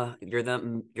You're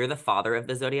the father of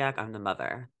the zodiac. I'm the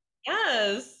mother.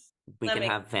 yes, We that can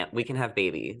makes have we can have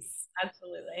babies.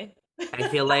 absolutely. I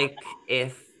feel like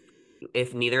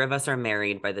if neither of us are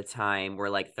married by the time we're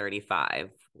like 35,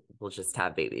 we'll just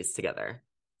have babies together.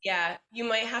 Yeah, you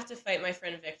might have to fight my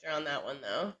friend Victor on that one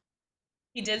though.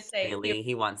 He did say Really,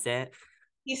 he wants it.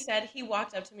 he said he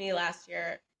walked up to me last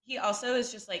year. He also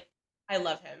is just like, I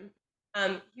love him.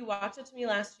 He walked up to me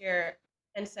last year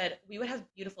and said we would have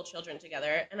beautiful children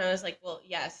together, and I was like, well,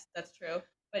 yes, that's true.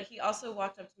 But he also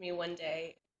walked up to me one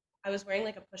day. I was wearing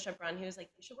like a push-up bra. He was like,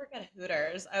 you should work at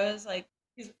Hooters. I was like,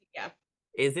 he's yeah.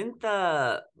 Isn't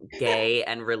the gay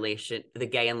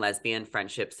and lesbian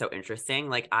friendship so interesting?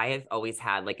 Like I have always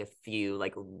had like a few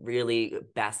like really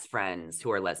best friends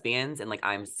who are lesbians and like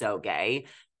I'm so gay.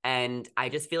 And I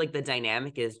just feel like the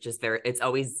dynamic is just very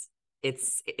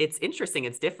it's interesting,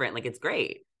 it's different, like it's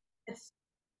great. It's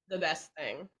the best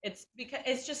thing. It's because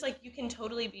it's just like you can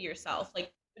totally be yourself.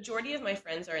 Like majority of my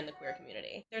friends are in the queer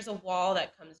community. There's a wall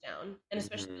that comes down, and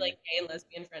especially Mhm. like gay and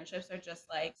lesbian friendships are just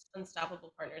like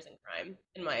unstoppable partners in crime,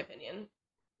 in my opinion.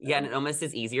 Yeah, and So it almost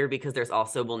is easier because there's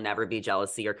also will never be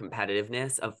jealousy or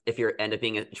competitiveness of if you end up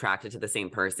being attracted to the same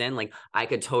person. Like I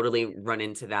could totally run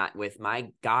into that with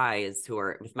my gays who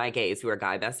are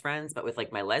guy best friends, but with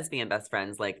like my lesbian best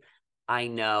friends, like I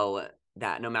know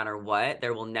that no matter what,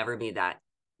 there will never be that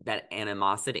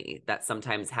animosity that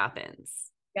sometimes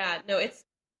happens. yeah, no, it's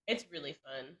really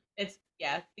fun. It's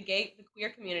yeah, the queer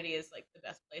community is like the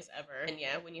best place ever. And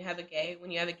yeah, when you have a gay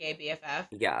BFF,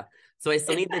 Yeah. So I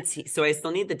still need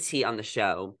the tea on the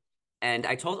show. And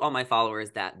I told all my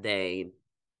followers that they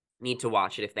need to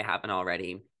watch it if they haven't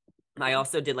already. I Mhm.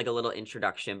 also did like a little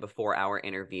introduction before our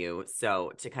interview,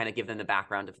 so to kind of give them the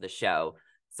background of the show.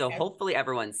 So Okay, hopefully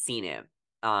everyone's seen it.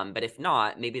 But if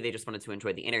not, maybe they just wanted to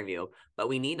enjoy the interview. But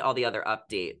we need all the other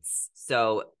updates.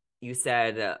 So you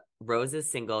said Rose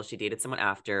is single. She dated someone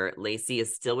after. Lacey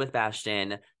is still with Bastion.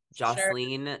 sure.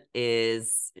 Jocelyn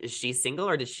is she single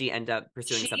or did she end up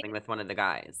pursuing She something with one of the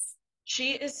guys?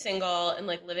 She is single and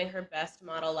like living her best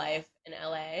model life in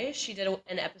LA. She did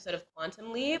an episode of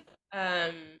Quantum Leap.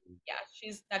 Yeah,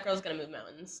 she's that girl's gonna move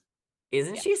mountains.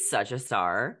 Isn't Yeah, she such a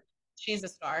star? she's a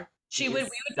star. She We is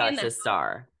would be in the such a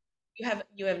star. you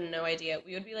have no idea.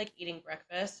 We would be like eating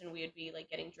breakfast and we would be like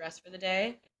getting dressed for the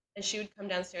day, and she would come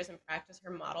downstairs and practice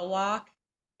her model walk.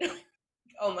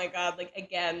 Oh my God, like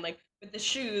again, like with the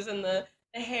shoes and the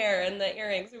hair and the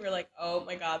earrings, we were like, oh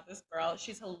my God, this girl,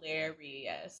 she's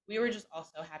hilarious. We were just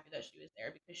also happy that she was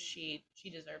there because she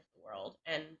deserves the world.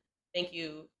 And thank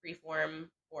you, Freeform,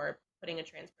 for putting a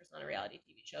trans person on a reality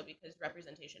TV show because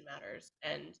representation matters.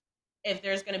 And if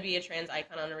there's gonna be a trans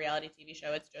icon on a reality TV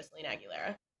show, it's Jocelyn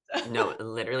Aguilera. No, So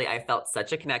literally, I felt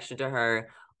such a connection to her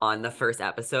on the first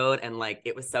episode, and like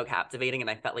it was so captivating. And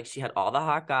I felt like she had all the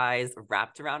hot guys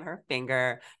wrapped around her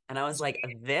finger. And I was like,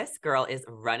 this girl is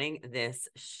running this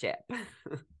ship.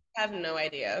 have no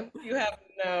idea. You have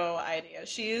no idea.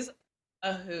 She's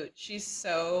a hoot. She's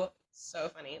so, so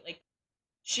funny. Like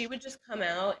she would just come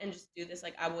out and just do this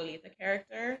like abuelita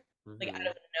character, like out Hmm.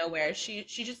 of nowhere. She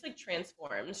just like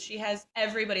transforms. She has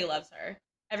everybody loves her.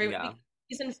 Yeah. Because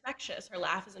she's infectious. Her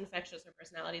laugh is infectious. Her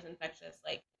personality is infectious.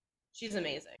 Like she's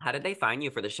amazing. How did they find you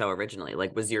for the show originally?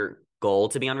 Like, was your goal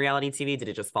to be on reality TV? Did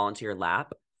it just fall into your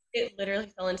lap? It literally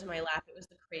fell into my lap. It was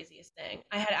the craziest thing.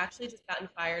 I had actually just gotten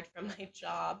fired from my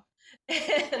job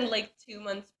and like 2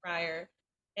 months prior.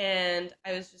 And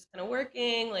I was just kind of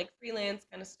working, like freelance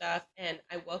kind of stuff. And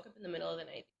I woke up in the middle of the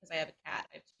night because I have a cat.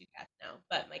 I have two cats now.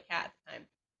 But my cat at the time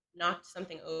knocked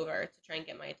something over to try and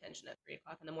get my attention at 3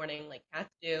 o'clock in the morning, like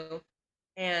cats do.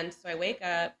 And so I wake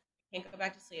up, can't go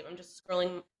back to sleep. I'm just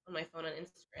scrolling on my phone on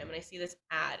Instagram and I see this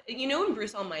ad. You know, in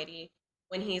Bruce Almighty,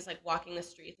 when he's like walking the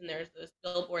streets and there's those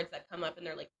billboards that come up and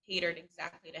they're like catered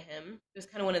exactly to him. It was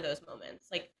kind of one of those moments.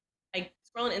 Like I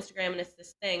scroll on Instagram and it's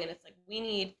this thing and it's like we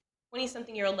need 20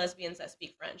 something year old lesbians that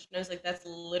speak French. And I was like, that's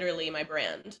literally my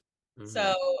brand. Hmm.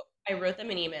 So I wrote them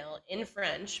an email in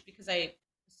French because I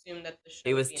assumed that the It show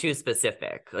would was be in too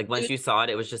specific. Like, it once was you saw it,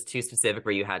 it was just too specific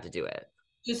where you had to do it.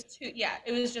 just too yeah,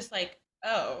 it was just like,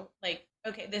 oh, like,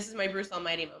 okay, this is my Bruce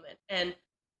Almighty moment. And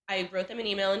I wrote them an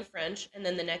email in French, and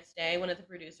then the next day one of the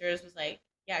producers was like,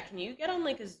 yeah, can you get on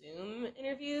like a Zoom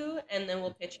interview and then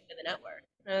we'll pitch you to the network?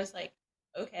 And I was like,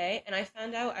 okay. And I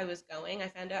found out I was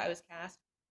cast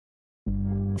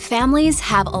Families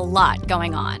have a lot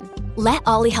going on. Let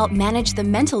Ollie help manage the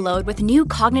mental load with new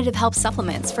cognitive help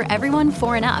supplements for everyone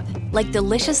 4 and up, like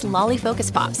delicious Lolly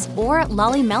Focus Pops or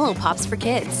Lolly Mellow Pops for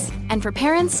kids. And for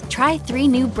parents, try 3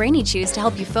 new Brainy Chews to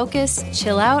help you focus,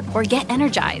 chill out, or get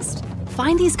energized.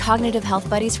 Find these cognitive health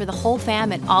buddies for the whole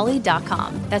fam at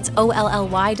ollie.com. That's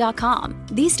OLLY.com.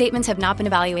 These statements have not been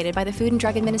evaluated by the Food and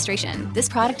Drug Administration. This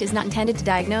product is not intended to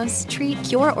diagnose, treat,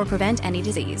 cure, or prevent any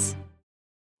disease.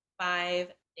 5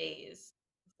 days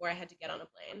before I had to get on a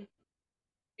plane.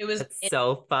 It was It's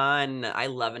so fun. I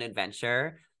love an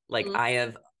adventure. Like I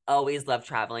have always loved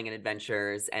traveling and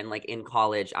adventures, and like in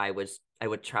college I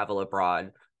would travel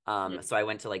abroad. So I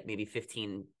went to like maybe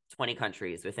 15, 20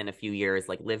 countries within a few years,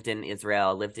 like lived in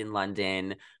Israel, lived in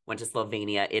London, went to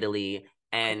Slovenia, Italy,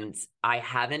 and I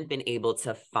haven't been able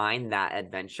to find that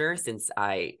adventure since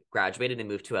I graduated and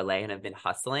moved to LA, and I've been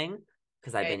hustling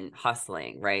because I've been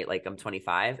hustling, right? Like I'm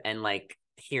 25, and like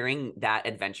hearing that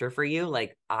adventure for you,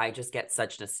 like I just get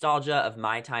such nostalgia of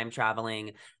my time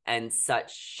traveling and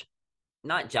such,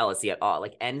 not jealousy at all,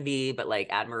 like envy, but like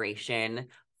admiration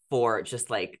for just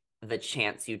like the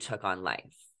chance you took on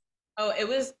life. Oh, it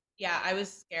was, yeah, I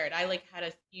was scared. I like had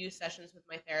a few sessions with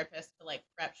my therapist to like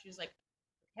prep. She was like,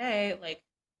 okay, like,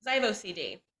 because I have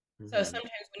OCD. So Mhm.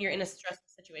 sometimes when you're in a stressful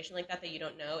situation like that that you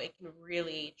don't know, it can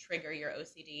really trigger your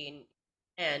OCD.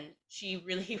 And she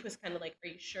really was kind of like, are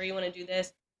you sure you want to do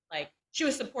this? Like, she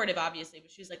was supportive, obviously, but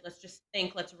she was like, let's just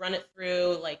think, let's run it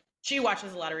through. Like, she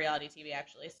watches a lot of reality TV,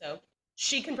 actually. So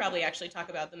she can probably actually talk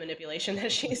about the manipulation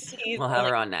that she sees. We'll Or have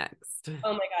like, her on next.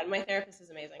 oh my God, my therapist is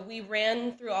amazing. We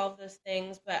ran through all of those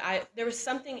things, but there was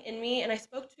something in me, and I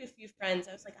spoke to a few friends.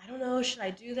 I was like, I don't know, should I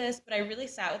do this? But I really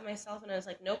sat with myself, and I was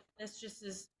like, nope, this just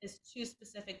is too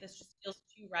specific. This just feels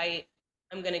too right.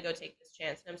 I'm gonna go take this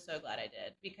chance, and I'm so glad I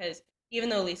did, because even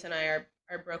though Lisa and I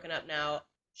are broken up now,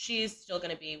 she's still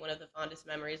gonna be one of the fondest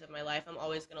memories of my life. I'm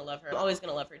always gonna love her. I'm always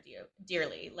gonna love her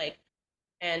dearly. Like,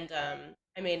 and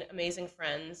I made amazing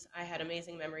friends. I had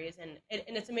amazing memories, and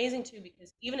it's amazing too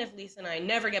because even if Lisa and I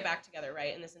never get back together,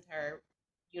 right, in this entire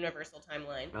universal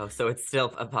timeline, Oh, so it's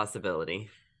still a possibility.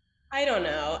 I don't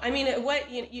know. I mean,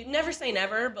 what you never say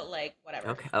never, but like whatever.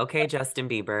 Okay, okay, Justin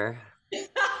Bieber.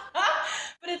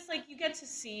 But it's like you get to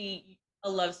see a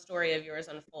love story of yours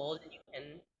unfold, and you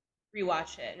can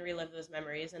rewatch it and relive those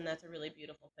memories, and that's a really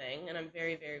beautiful thing. And I'm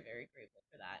very, very, very grateful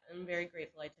for that. I'm very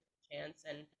grateful I took the chance.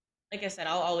 And like I said,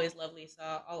 I'll always love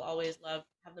Lisa. I'll always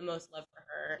have the most love for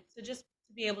her. So just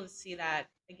to be able to see that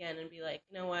again and be like,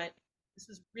 you know what? This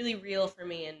was really real for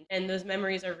me, and those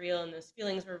memories are real, and those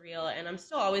feelings were real, and I'm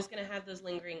still always going to have those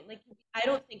lingering. Like, I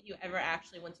don't think you ever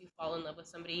actually, once you fall in love with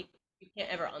somebody, you can't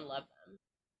ever unlove them.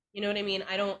 You know what I mean?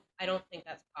 I don't think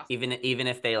that's possible. Even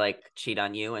if they like cheat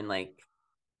on you and like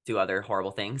do other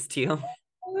horrible things to you,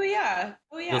 Oh yeah.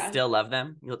 Oh you'll yeah. still love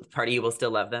them. Part of you will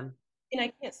still love them. And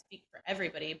I can't speak for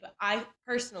everybody, but I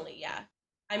personally, yeah.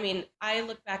 I mean, I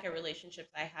look back at relationships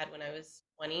I had when I was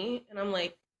 20, and I'm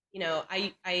like,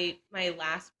 my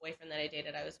last boyfriend that I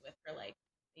dated, I was with for like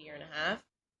a year and a half,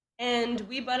 and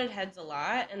we butted heads a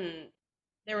lot, and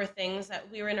there were things that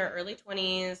we were in our early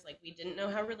 20s, like we didn't know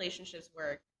how relationships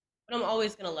work, but I'm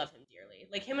always going to love him dearly.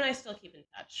 Like him and I still keep in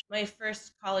touch. My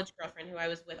first college girlfriend, who I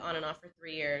was with on and off for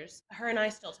 3 years, her and I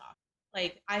still talk.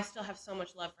 Like I still have so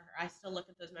much love for her. I still look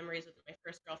at those memories with my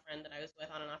first girlfriend that I was with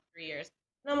on and off 3 years,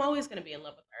 and I'm always going to be in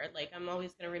love with her. Like I'm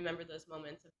always going to remember those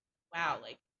moments of wow.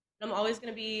 Like I'm always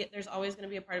going to be. There's always going to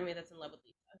be a part of me that's in love with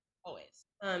Lisa. Always.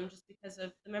 Just because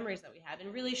of the memories that we have,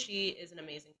 and really, she is an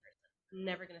amazing person. I'm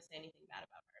never going to say anything bad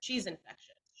about her. She's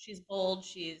infectious. She's bold.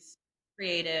 She's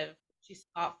creative. She's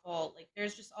thoughtful. Like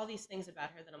there's just all these things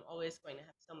about her that I'm always going to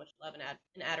have so much love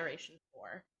and adoration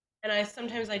for. And I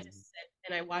sometimes I just sit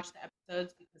and I watch the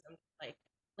episodes because I'm just like,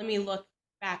 let me look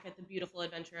back at the beautiful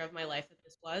adventure of my life that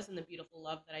this was and the beautiful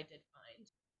love that I did find.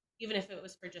 Even if it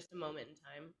was for just a moment in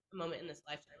time, a moment in this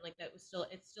lifetime. Like that was still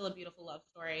it's still a beautiful love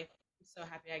story. I'm so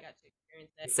happy I got to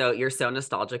experience it. So you're so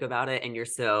nostalgic about it, and you're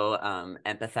so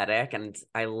empathetic, and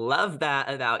I love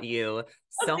that about you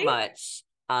Oh, so thank much.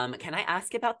 Can I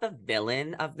ask about the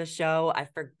villain of the show? I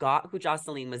forgot who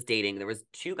Jocelyn was dating. There was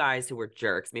 2 guys who were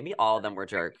jerks. Maybe all of them were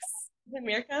jerks. you. Is it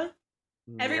Mirko?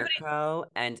 Everybody. Mirko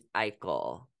and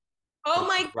Eichel. Oh The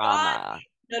my God. drama.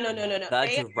 No, no, no, no, no.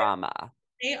 The drama.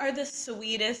 They are the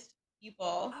sweetest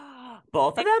people.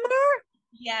 Both of They, them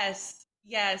yes,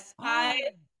 yes. I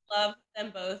are? love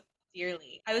them both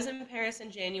dearly. I was in Paris in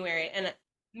January, and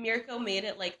Mirko made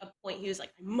it like a point. He was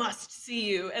like, I must see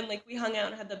you. And like we hung out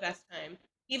and had the best time.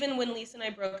 Even when Lisa and I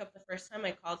broke up the first time,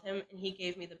 I called him and he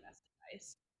gave me the best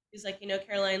advice. He's like,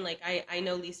 Caroline, like I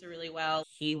know Lisa really well.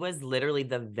 He was literally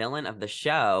the villain of the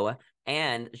show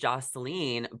And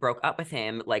Jocelyn broke up with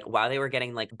him like while they were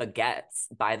getting like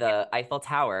baguettes by the Eiffel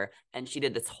Tower. And she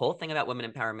did this whole thing about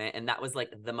women empowerment. And that was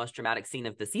like the most dramatic scene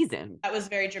of the season. That was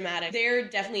very dramatic. They're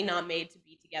definitely not made to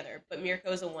be together, but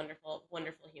Mirko is a wonderful,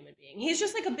 wonderful human being. He's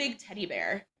just like a big teddy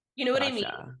bear. You know what I mean?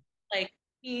 Like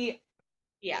he's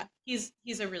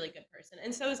a really good person.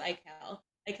 And so is Ikel.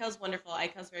 Ikel's wonderful.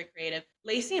 Ikel's very creative.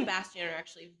 Lacey and Bastian are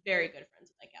actually very good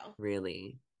friends with Ikel.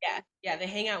 Really? Yeah, they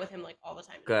hang out with him like all the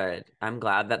time. Good. I'm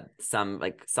glad that some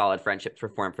like solid friendships were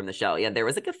formed from the show. Yeah, there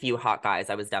was like a few hot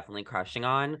guys I was definitely crushing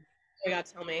on. Oh my God,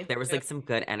 tell me. There was like some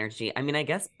good energy. I mean, I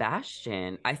guess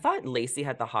Bastian. I thought Lacey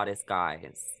had the hottest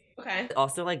guys. Okay.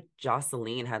 Also, like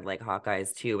Jocelyn had like hot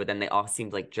guys too, but then they all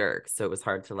seemed like jerks, so it was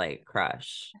hard to like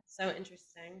crush. That's so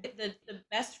interesting. The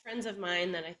best friends of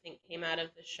mine that I think came out of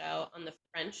the show on the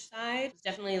French side was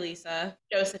definitely Lisa,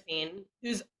 Josephine,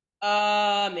 who's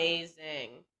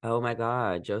amazing. Oh my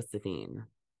God, Josephine.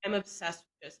 I'm obsessed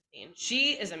with Josephine.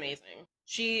 She is amazing.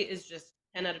 She is just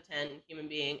 10 out of 10 human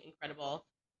being, incredible.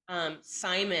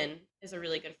 Simon is a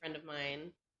really good friend of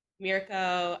mine.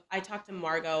 Mirko, I talk to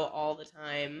Margot all the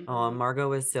time. Oh,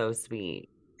 Margot is so sweet.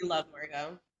 We love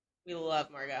Margot. We love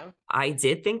Margot. I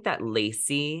did think that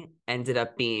Lacey ended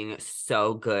up being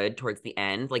so good towards the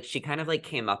end. Like she kind of like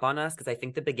came up on us because I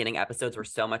think the beginning episodes were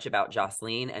so much about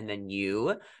Jocelyn and then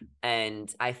you.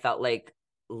 And I felt like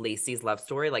Lacey's love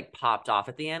story like popped off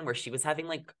at the end where she was having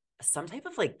like some type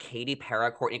of like Katy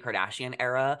Perry, Kourtney Kardashian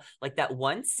era. Like that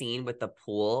one scene with the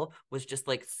pool was just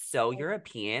like so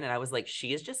European. And I was like,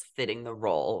 she is just fitting the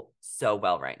role so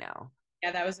well right now.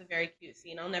 Yeah, that was a very cute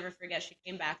scene. I'll never forget. She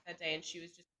came back that day and she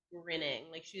was just grinning,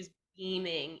 like she was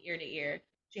beaming ear to ear.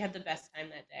 She had the best time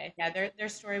that day. Yeah, their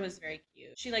story was very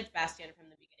cute. She liked Bastian from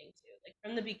the beginning too. Like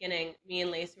from the beginning, me and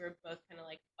Lacey were both kind of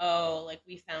like, oh, like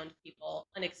we found people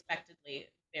unexpectedly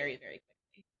very, very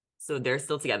quickly. So they're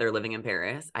still together living in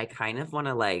Paris. I kind of want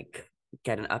to like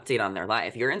get an update on their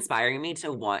life. You're inspiring me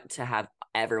to want to have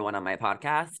everyone on my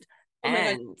podcast. Oh my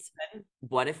and God.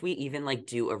 What if we even like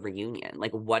do a reunion?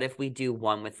 Like what if we do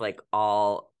one with like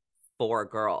all 4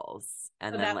 girls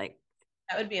and then like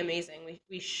that would be amazing.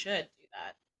 We should do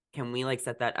that. Can we like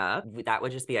set that up? That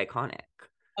would just be iconic.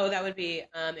 Oh, that would be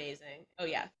amazing. Oh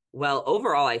yeah. Well,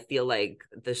 overall, I feel like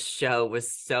the show was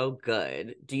so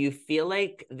good. Do you feel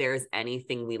like there's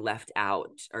anything we left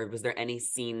out? Or was there any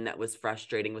scene that was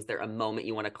frustrating? Was there a moment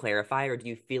you want to clarify? Or do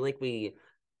you feel like we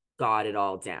got it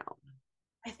all down?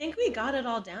 I think we got it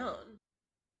all down.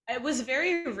 It was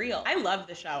very real. I love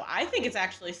the show. I think it's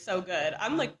actually so good.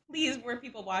 I'm like, please, more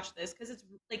people watch this because it's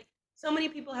like so many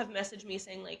people have messaged me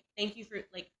saying like, thank you for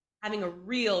like having a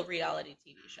real reality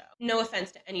TV show. No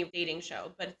offense to any dating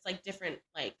show, but it's like different,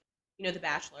 like, you know, The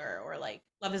Bachelor or like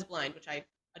Love is Blind, which I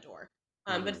adore.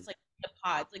 But it's like the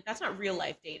pods, like that's not real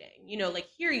life dating. You know, like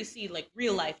here you see like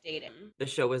real life dating. The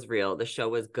show was real. The show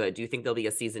was good. Do you think there'll be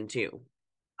a season 2?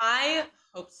 I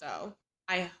hope so.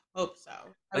 I hope so.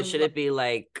 But should it be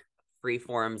like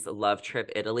Freeform's Love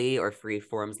Trip Italy or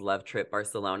Freeform's Love Trip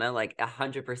Barcelona? Like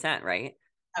 100%, right?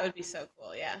 That would be so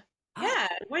cool. Yeah. Yeah.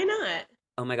 Why not?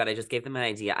 Oh my God, I just gave them an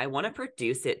idea. I want to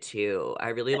produce it too. I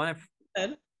really want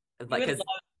to, like, because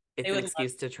it's an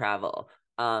excuse to travel.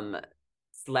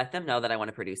 Let them know that I want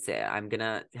to produce it. I'm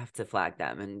gonna have to flag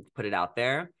them and put it out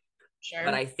there. Sure.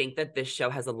 But I think that this show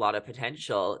has a lot of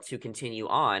potential to continue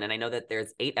on. And I know that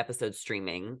there's 8 episodes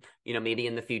streaming. You know, maybe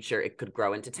in the future it could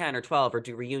grow into 10 or 12 or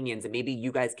do reunions. And maybe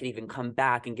you guys could even come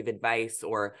back and give advice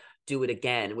or do it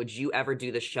again. Would you ever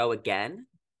do the show again?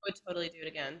 I would totally do it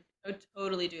again. I would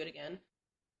totally do it again.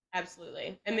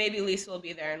 Absolutely. And maybe Lisa will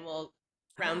be there and we'll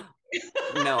round.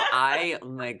 No, oh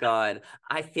my God.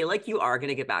 I feel like you are going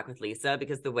to get back with Lisa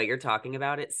because the way you're talking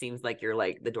about it seems like you're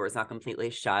like, the door's not completely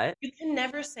shut. You can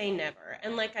never say never.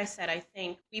 And like I said, I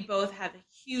think we both have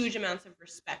huge amounts of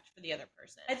respect for the other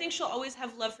person. I think she'll always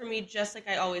have love for me just like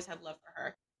I always have love for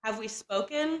her. Have we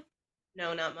spoken?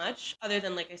 No, not much. Other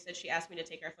than, like I said, she asked me to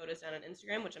take our photos down on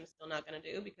Instagram, which I'm still not going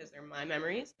to do because they're my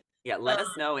memories. Yeah, let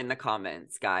us know in the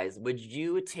comments, guys. Would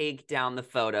you take down the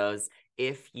photos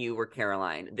if you were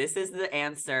Caroline? This is the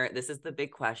answer. This is the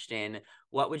big question.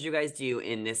 What would you guys do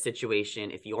in this situation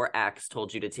if your ex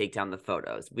told you to take down the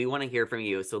photos? We want to hear from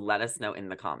you, so let us know in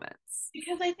the comments.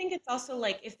 Because I think it's also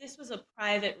like, if this was a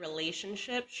private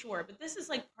relationship, sure, but this is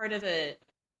like part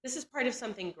of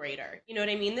something greater. You know what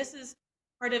I mean? This is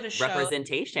part of a show.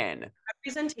 Representation.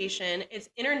 It's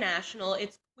international.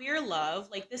 It's queer love.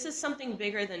 Like, this is something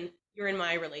bigger than you're in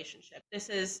my relationship. This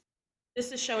is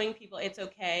showing people it's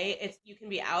okay. You can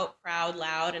be out, proud,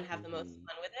 loud, and have the most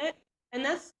fun with it. And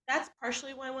that's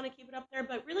partially why I want to keep it up there,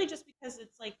 but really just because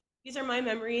it's like, these are my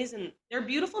memories and they're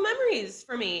beautiful memories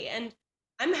for me. And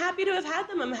I'm happy to have had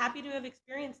them. I'm happy to have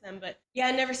experienced them. But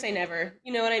yeah, never say never.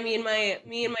 You know what I mean?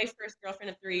 Me and my first girlfriend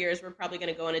of 3 years, we're probably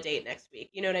going to go on a date next week.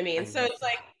 You know what I mean? I So love it's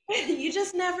like, you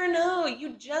just never know.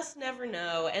 You just never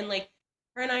know. And like,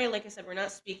 her and I, like I said, we're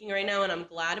not speaking right now. And I'm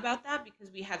glad about that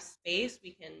because we have space.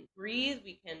 We can breathe.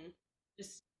 We can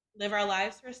just live our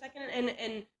lives for a second.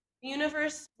 And the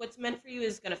universe, what's meant for you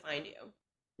is going to find you.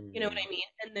 You know what I mean?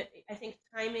 And I think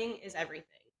timing is everything,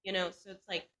 you know? So it's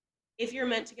like, if you're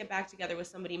meant to get back together with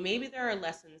somebody, maybe there are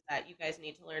lessons that you guys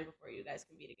need to learn before you guys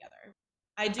can be together.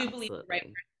 I do believe in right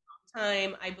Absolutely.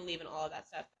 time. I believe in all of that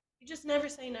stuff. You just never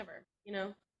say never, you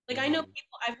know? Like, I know Mhm.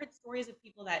 people, I've heard stories of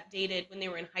people that dated when they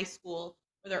were in high school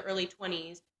or their early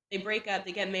 20s. They break up,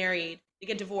 they get married, they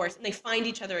get divorced, and they find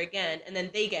each other again, and then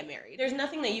they get married. There's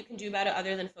nothing that you can do about it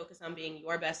other than focus on being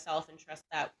your best self and trust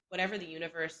that whatever the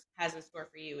universe has in store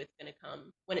for you, it's going to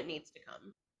come when it needs to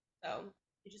come. So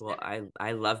you just Well, never.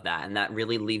 I love that. And that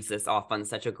really leaves us off on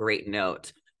such a great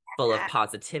note, full of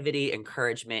positivity,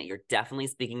 encouragement. You're definitely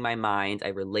speaking my mind. I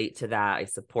relate to that. I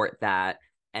support that.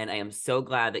 And I am so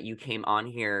glad that you came on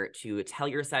here to tell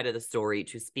your side of the story,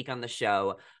 to speak on the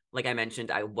show. Like I mentioned,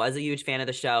 I was a huge fan of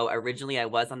the show. Originally, I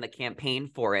was on the campaign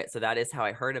for it. So that is how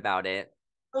I heard about it.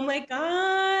 Oh my You didn't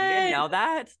god! know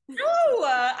that? No,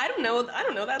 I don't know. I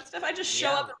don't know that stuff. I just show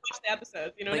up Yeah. and watch the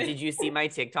episodes. You know what But I mean? did you see my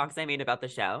TikToks I made about the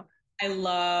show? I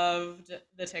loved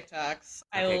the TikToks.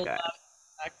 I Okay, love good. TikTok.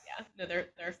 Yeah, no,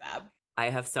 they're fab. I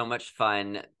have so much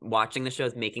fun watching the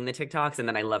shows, making the TikToks, and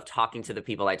then I love talking to the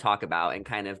people I talk about and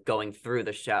kind of going through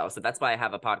the show. So that's why I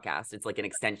have a podcast. It's like an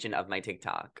extension of my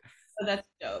TikTok. Oh, that's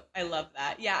dope. I love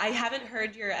that. Yeah, I haven't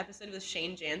heard your episode with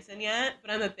Shane Jansen yet,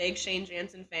 but I'm a big Shane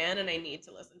Jansen fan and I need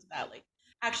to listen to that. Like,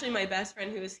 actually, my best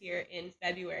friend who was here in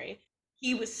February,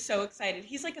 he was so excited.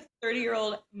 He's like a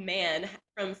 30-year-old man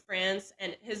from France,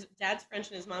 and his dad's French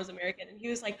and his mom's American. And he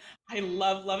was like, I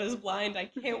love Love is Blind. I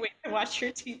can't wait to watch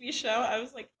your TV show. I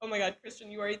was like, oh my God,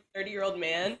 Christian, you are a 30-year-old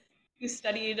man who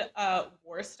studied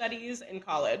war studies in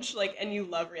college, like, and you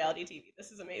love reality TV.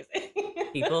 This is amazing.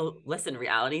 People, listen,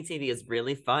 reality TV is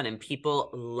really fun and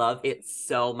people love it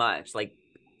so much. Like,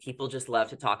 people just love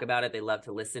to talk about it, they love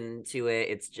to listen to it.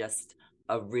 It's just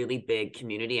a really big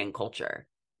community and culture.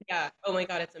 Yeah. Oh my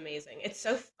God, it's amazing. It's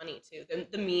so funny too.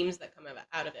 The memes that come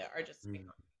out of it are just Mm. iconic.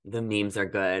 The memes are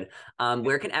good.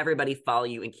 Where can everybody follow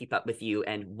you and keep up with you?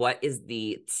 And what is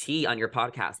the tea on your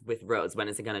podcast with Rose? When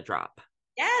is it going to drop?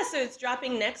 Yeah, so it's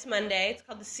dropping next Monday. It's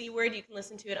called The C Word. You can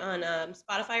listen to it on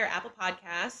Spotify or Apple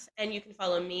Podcasts. And you can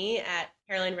follow me at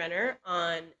Caroline Renner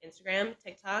on Instagram,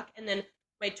 TikTok. And then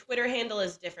my Twitter handle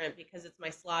is different because it's my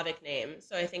Slavic name.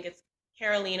 So I think it's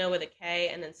Carolina with a K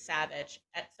and then Savage.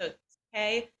 So it's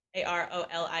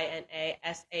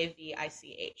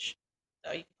KAROLINASAVICH.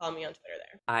 So you can follow me on Twitter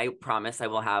there. I promise I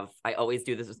always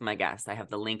do this with my guests. I have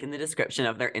the link in the description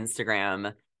of their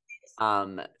Instagram.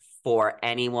 For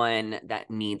anyone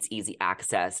that needs easy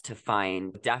access to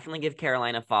find, definitely give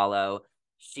Caroline a follow.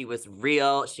 She was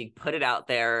real. She put it out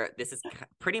there. This is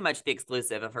pretty much the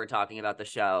exclusive of her talking about the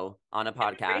show on a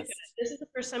podcast. This is the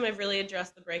first time I've really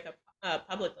addressed the breakup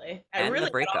publicly. I And really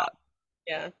the breakup.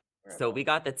 yeah. So we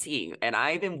got the tea, and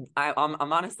I'm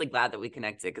honestly glad that we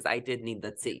connected because I did need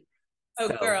the tea. Oh,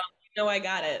 So girl, you know I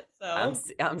got it. So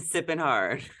I'm sipping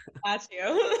hard. got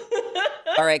you.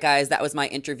 All right, guys, that was my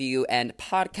interview and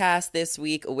podcast this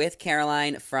week with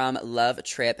Caroline from Love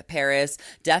Trip Paris.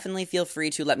 Definitely feel free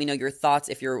to let me know your thoughts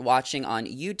if you're watching on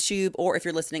YouTube or if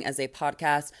you're listening as a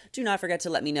podcast. Do not forget to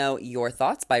let me know your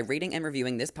thoughts by rating and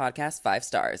reviewing this podcast 5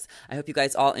 stars. I hope you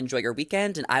guys all enjoy your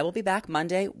weekend, and I will be back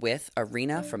Monday with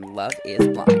Arena from Love is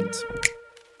Blind.